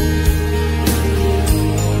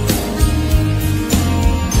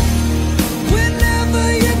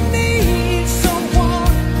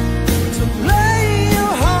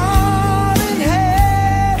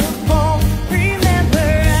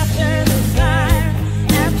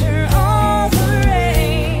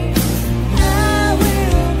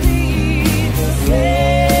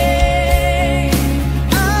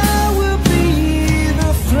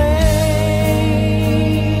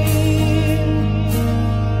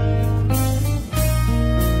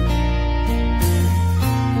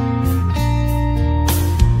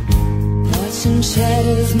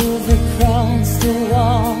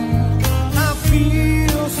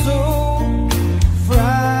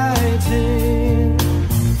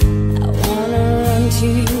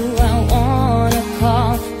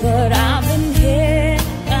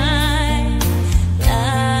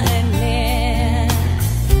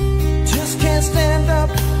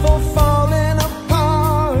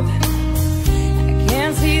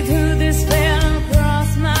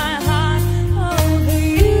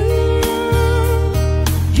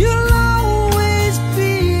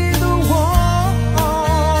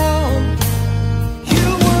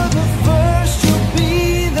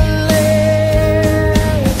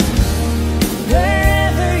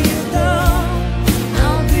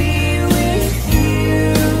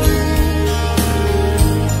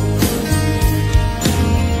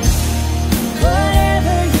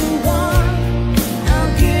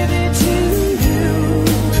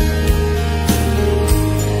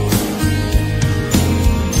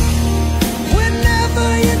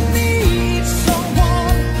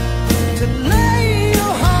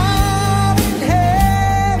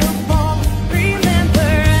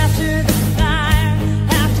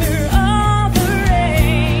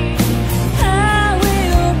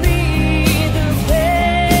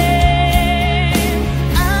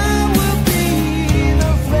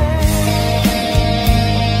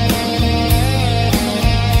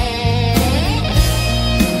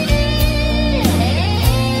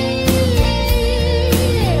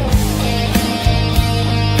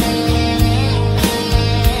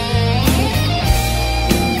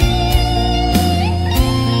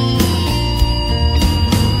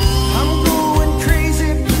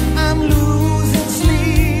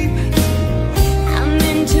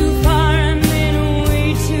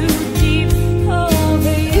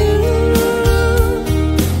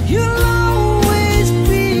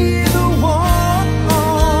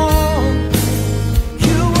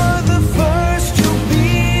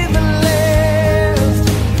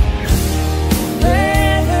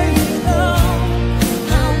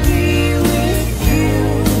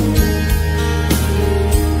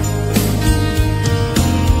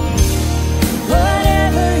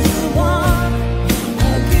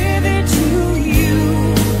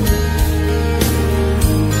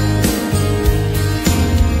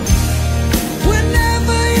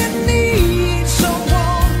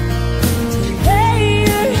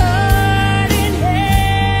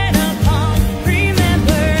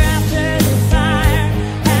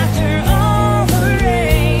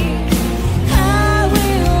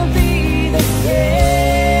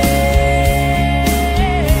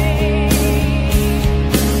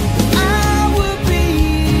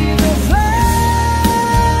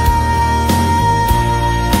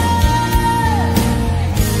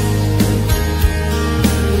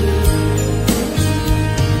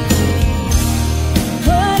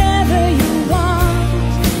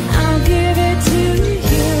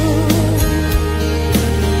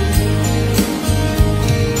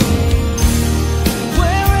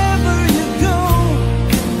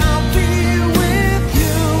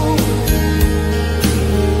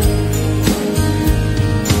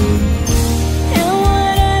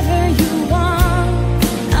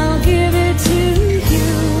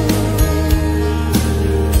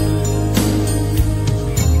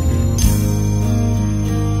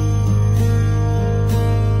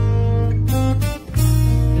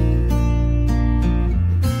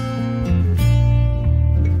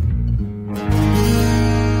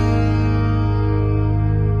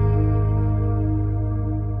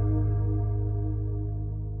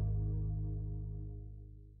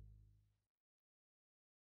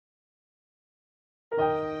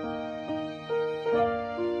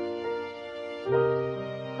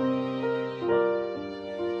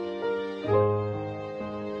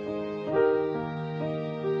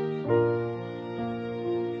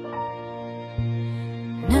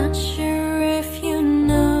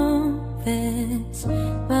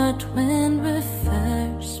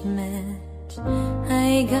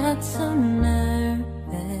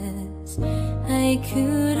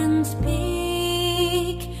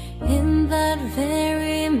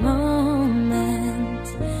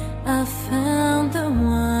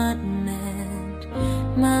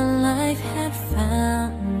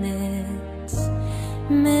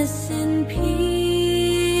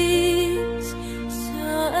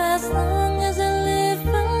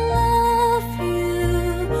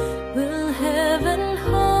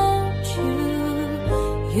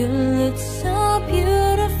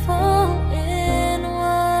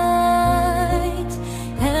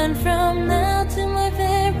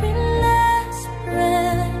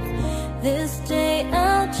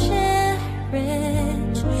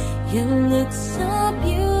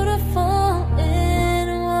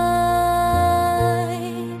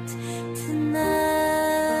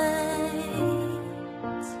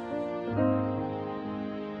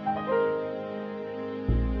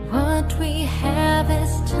 What we have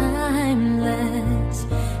is timeless.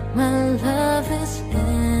 My love is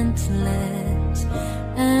endless.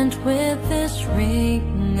 And with this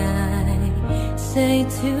ring I say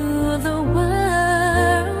to the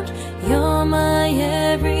world, you're my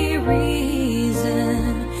every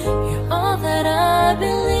reason. You're all that I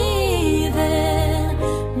believe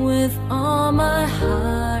in. With all my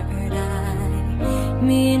heart I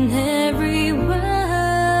mean every word.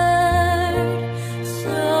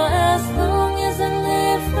 So as long as I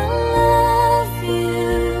live, I love you.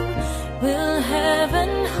 Will heaven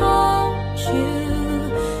hold you?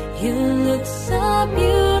 You look so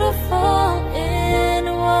beautiful in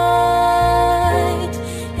white.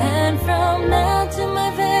 And from now to my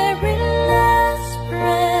very last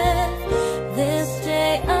breath, this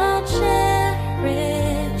day I'll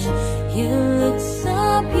cherish. You look so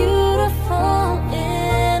beautiful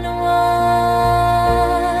in white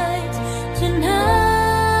tonight.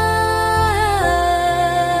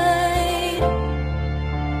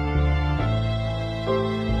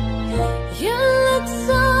 You look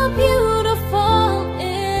so beautiful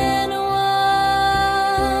in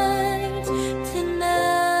white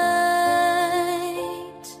tonight.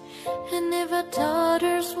 And if a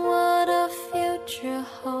daughter's what a future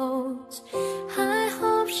holds, I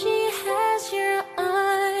hope she has your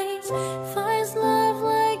eyes, finds love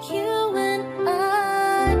like you and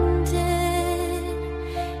I did.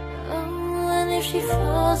 Oh, and if she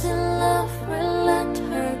falls in love, we'll let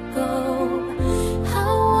her go.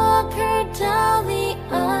 I'll walk her down the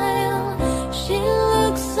aisle. She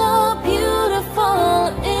looks so beautiful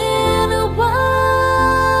in a white.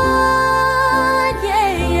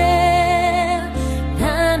 Yeah, yeah.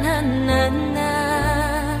 Na na na na.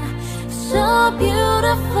 So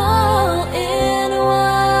beautiful in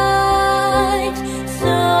white.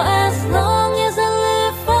 So as long as I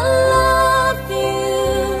live, I love you.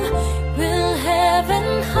 Will heaven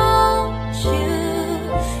hold you?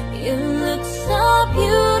 You look so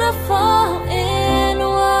beautiful in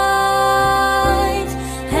white.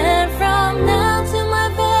 And from now to my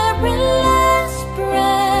very last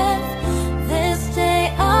breath, this day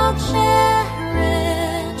I'll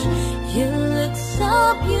cherish. You look so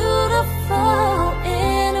beautiful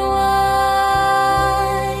in white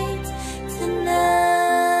tonight.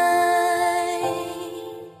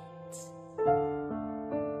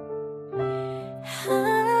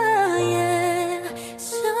 Ah, yeah,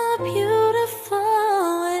 so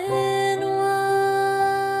beautiful in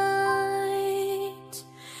white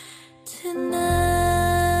tonight.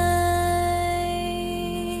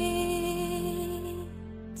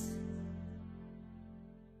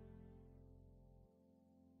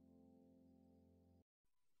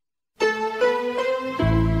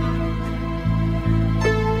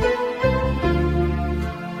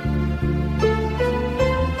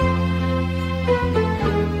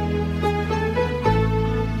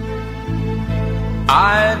 I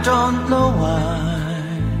don't know why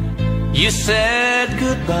you said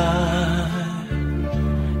goodbye.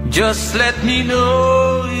 Just let me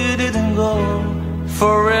know you didn't go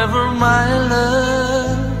forever, my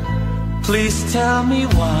love. Please tell me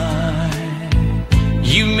why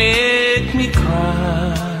you make me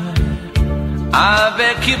cry. I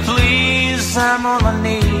beg you please, I'm on my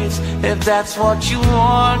knees if that's what you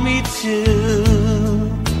want me to.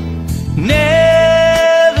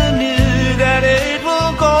 Never knew that it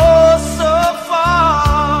will go so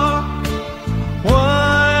far.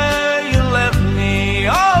 Why you left me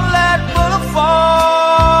all that but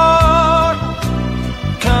apart.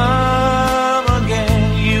 Come again,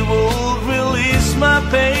 you will release my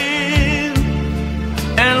pain,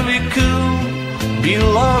 and we could be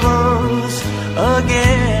lovers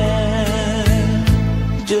again.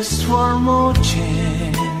 Just one more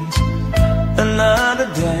chance, another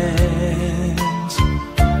dance,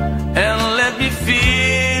 and let me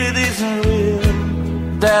feel it isn't real,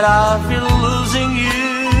 that I've been losing you.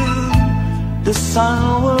 The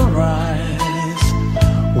sun will rise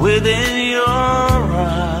within your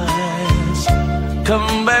eyes.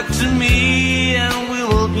 Come back to me and we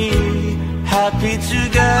will be happy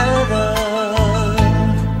together.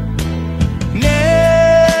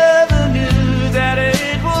 Never knew that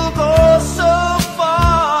it will go so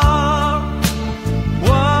far.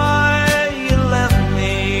 Why you left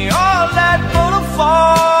me all that but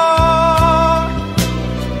apart.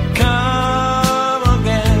 Come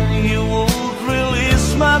again, you won't release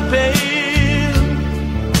my pain,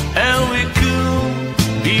 and we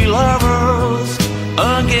could be lovers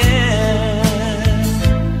again.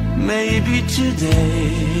 Maybe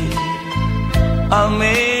today I'll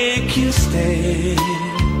make you stay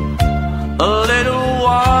a little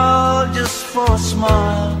while, just for a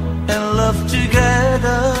smile and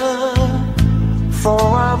together, for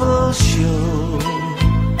I will show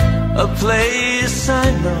a place I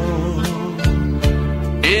know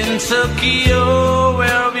in Tokyo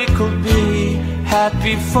where we could be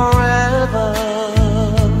happy forever.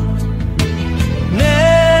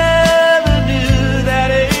 Never knew that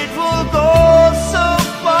it would go so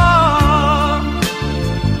far.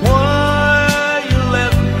 Why you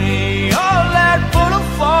left me all that put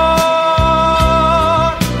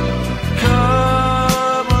apart?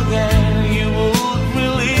 Come again, you would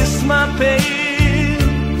release my pain,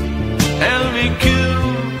 and we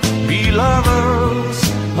could be lovers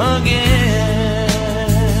again.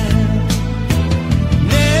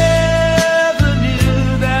 Never knew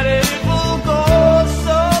that it would go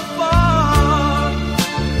so far.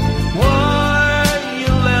 Why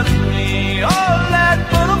you left me all that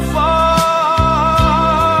put apart?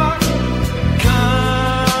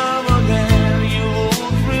 Come again, you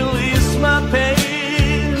would release my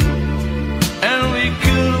pain, and we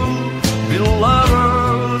could be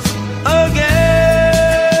lovers again.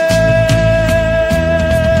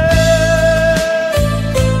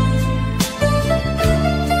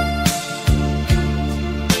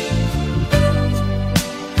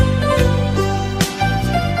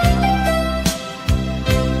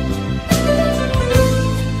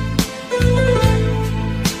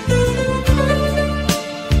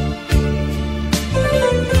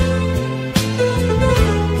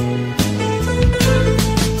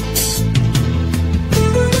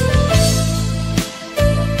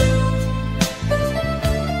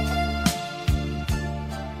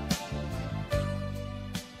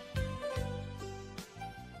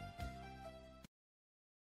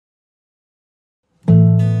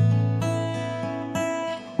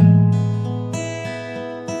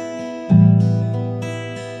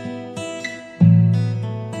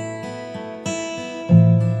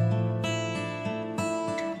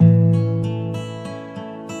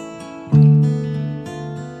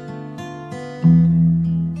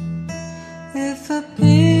 If a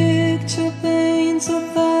picture paints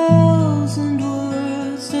 1,000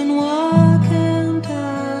 words, then why can't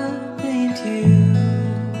I paint you?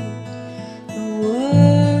 The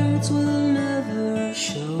words will never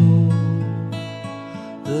show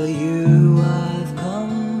the you I've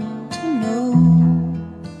come to know.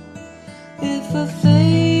 If a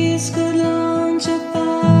face could launch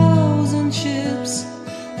 1,000 ships,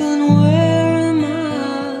 then where am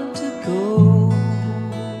I to go?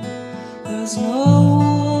 There's no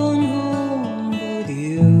one home but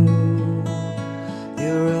you.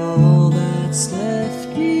 You're all that's left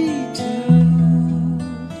me to.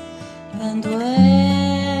 And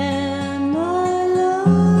when my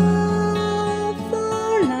love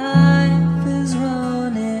for life is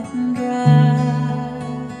running dry,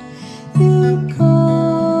 you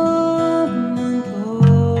come and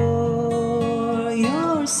pour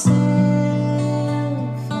yourself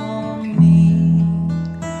on me.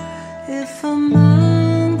 If a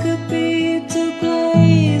man could be two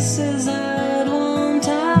places at one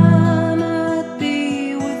time, I'd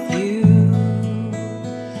be with you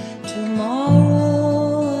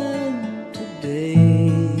tomorrow and today,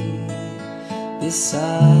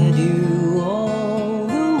 beside you all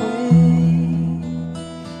the way.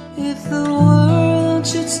 If the world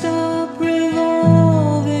should stop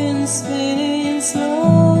revolving, spinning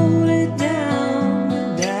slowly down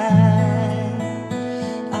the dial,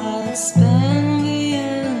 I'd spend the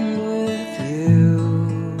end with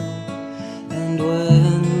you. And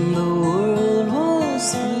when the world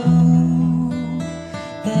was through,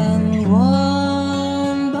 then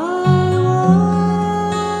one by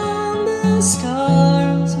one the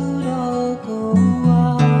stars would all go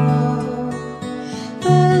out.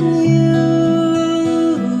 Then you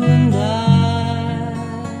and I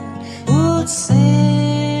would simply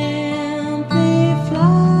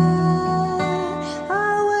fly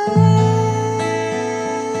away.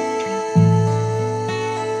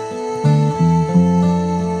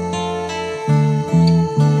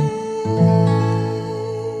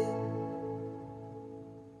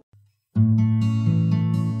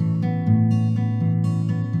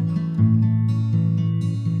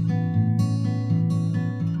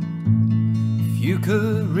 If you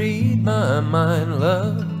could read my mind,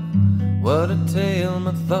 love, what a tale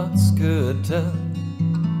my thoughts could tell.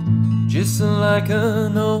 Just like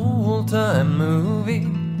an old-time movie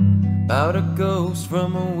about a ghost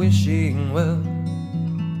from a wishing well,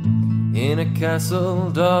 in a castle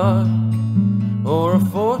dark or a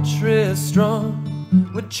fortress strong,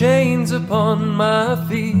 with chains upon my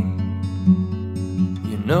feet.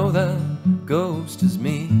 You know that ghost is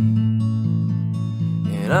me,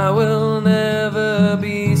 and I will never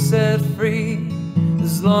be set free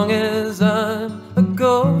as long as I'm a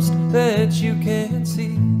ghost that you can't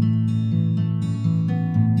see.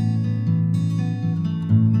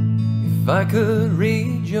 If I could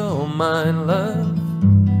read your mind, love,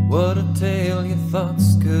 what a tale your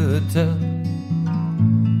thoughts could tell.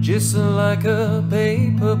 Just like a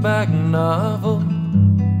paperback novel,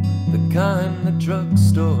 the kind that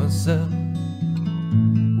drugstores sell.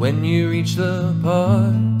 When you reach the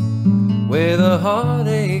part where the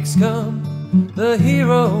heartaches come, the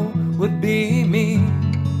hero would be me.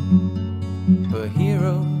 But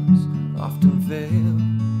heroes often fail,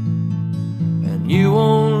 and you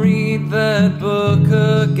won't read that book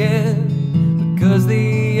again, because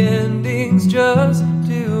the ending's just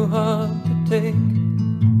too hard to take.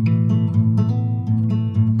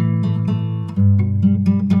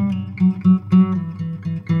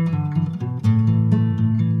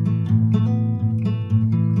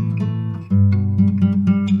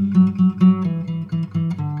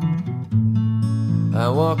 I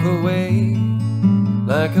walk away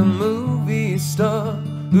like a movie star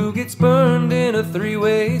who gets burned in a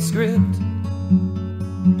three-way script.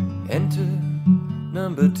 Enter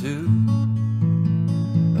number 2,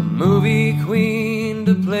 a movie queen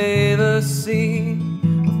to play the scene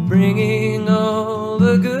of bringing all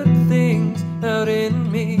the good things out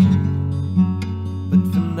in me. But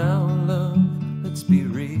for now, love, let's be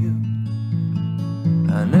real.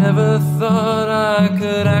 I never thought I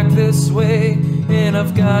could act this way, and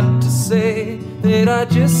I've got to say that I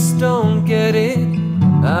just don't get it.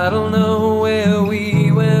 I don't know where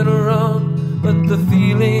we went wrong, but the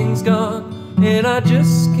feeling's gone, and I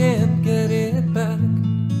just can't get it back.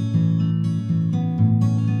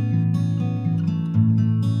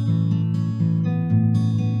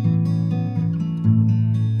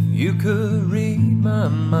 If you could read my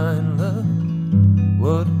mind, love,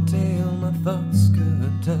 what a tale my thoughts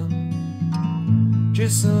could tell.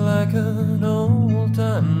 Just like an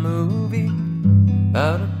old-time movie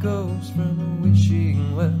about a ghost from a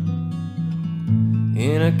wishing well,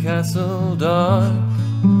 in a castle dark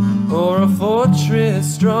or a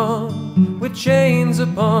fortress strong, with chains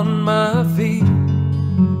upon my feet.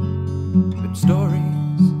 But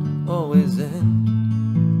stories always end,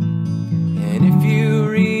 and if you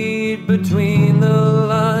read between the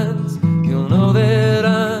lines, you'll know that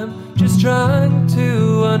I'm just trying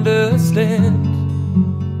to understand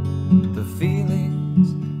the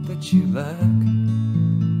feelings that you lack.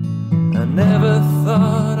 I never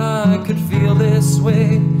thought I could feel this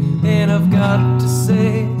way, and I've got to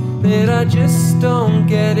say that I just don't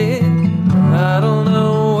get it. I don't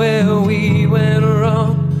know where we went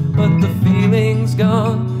wrong, but the feeling's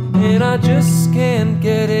gone, and I just can't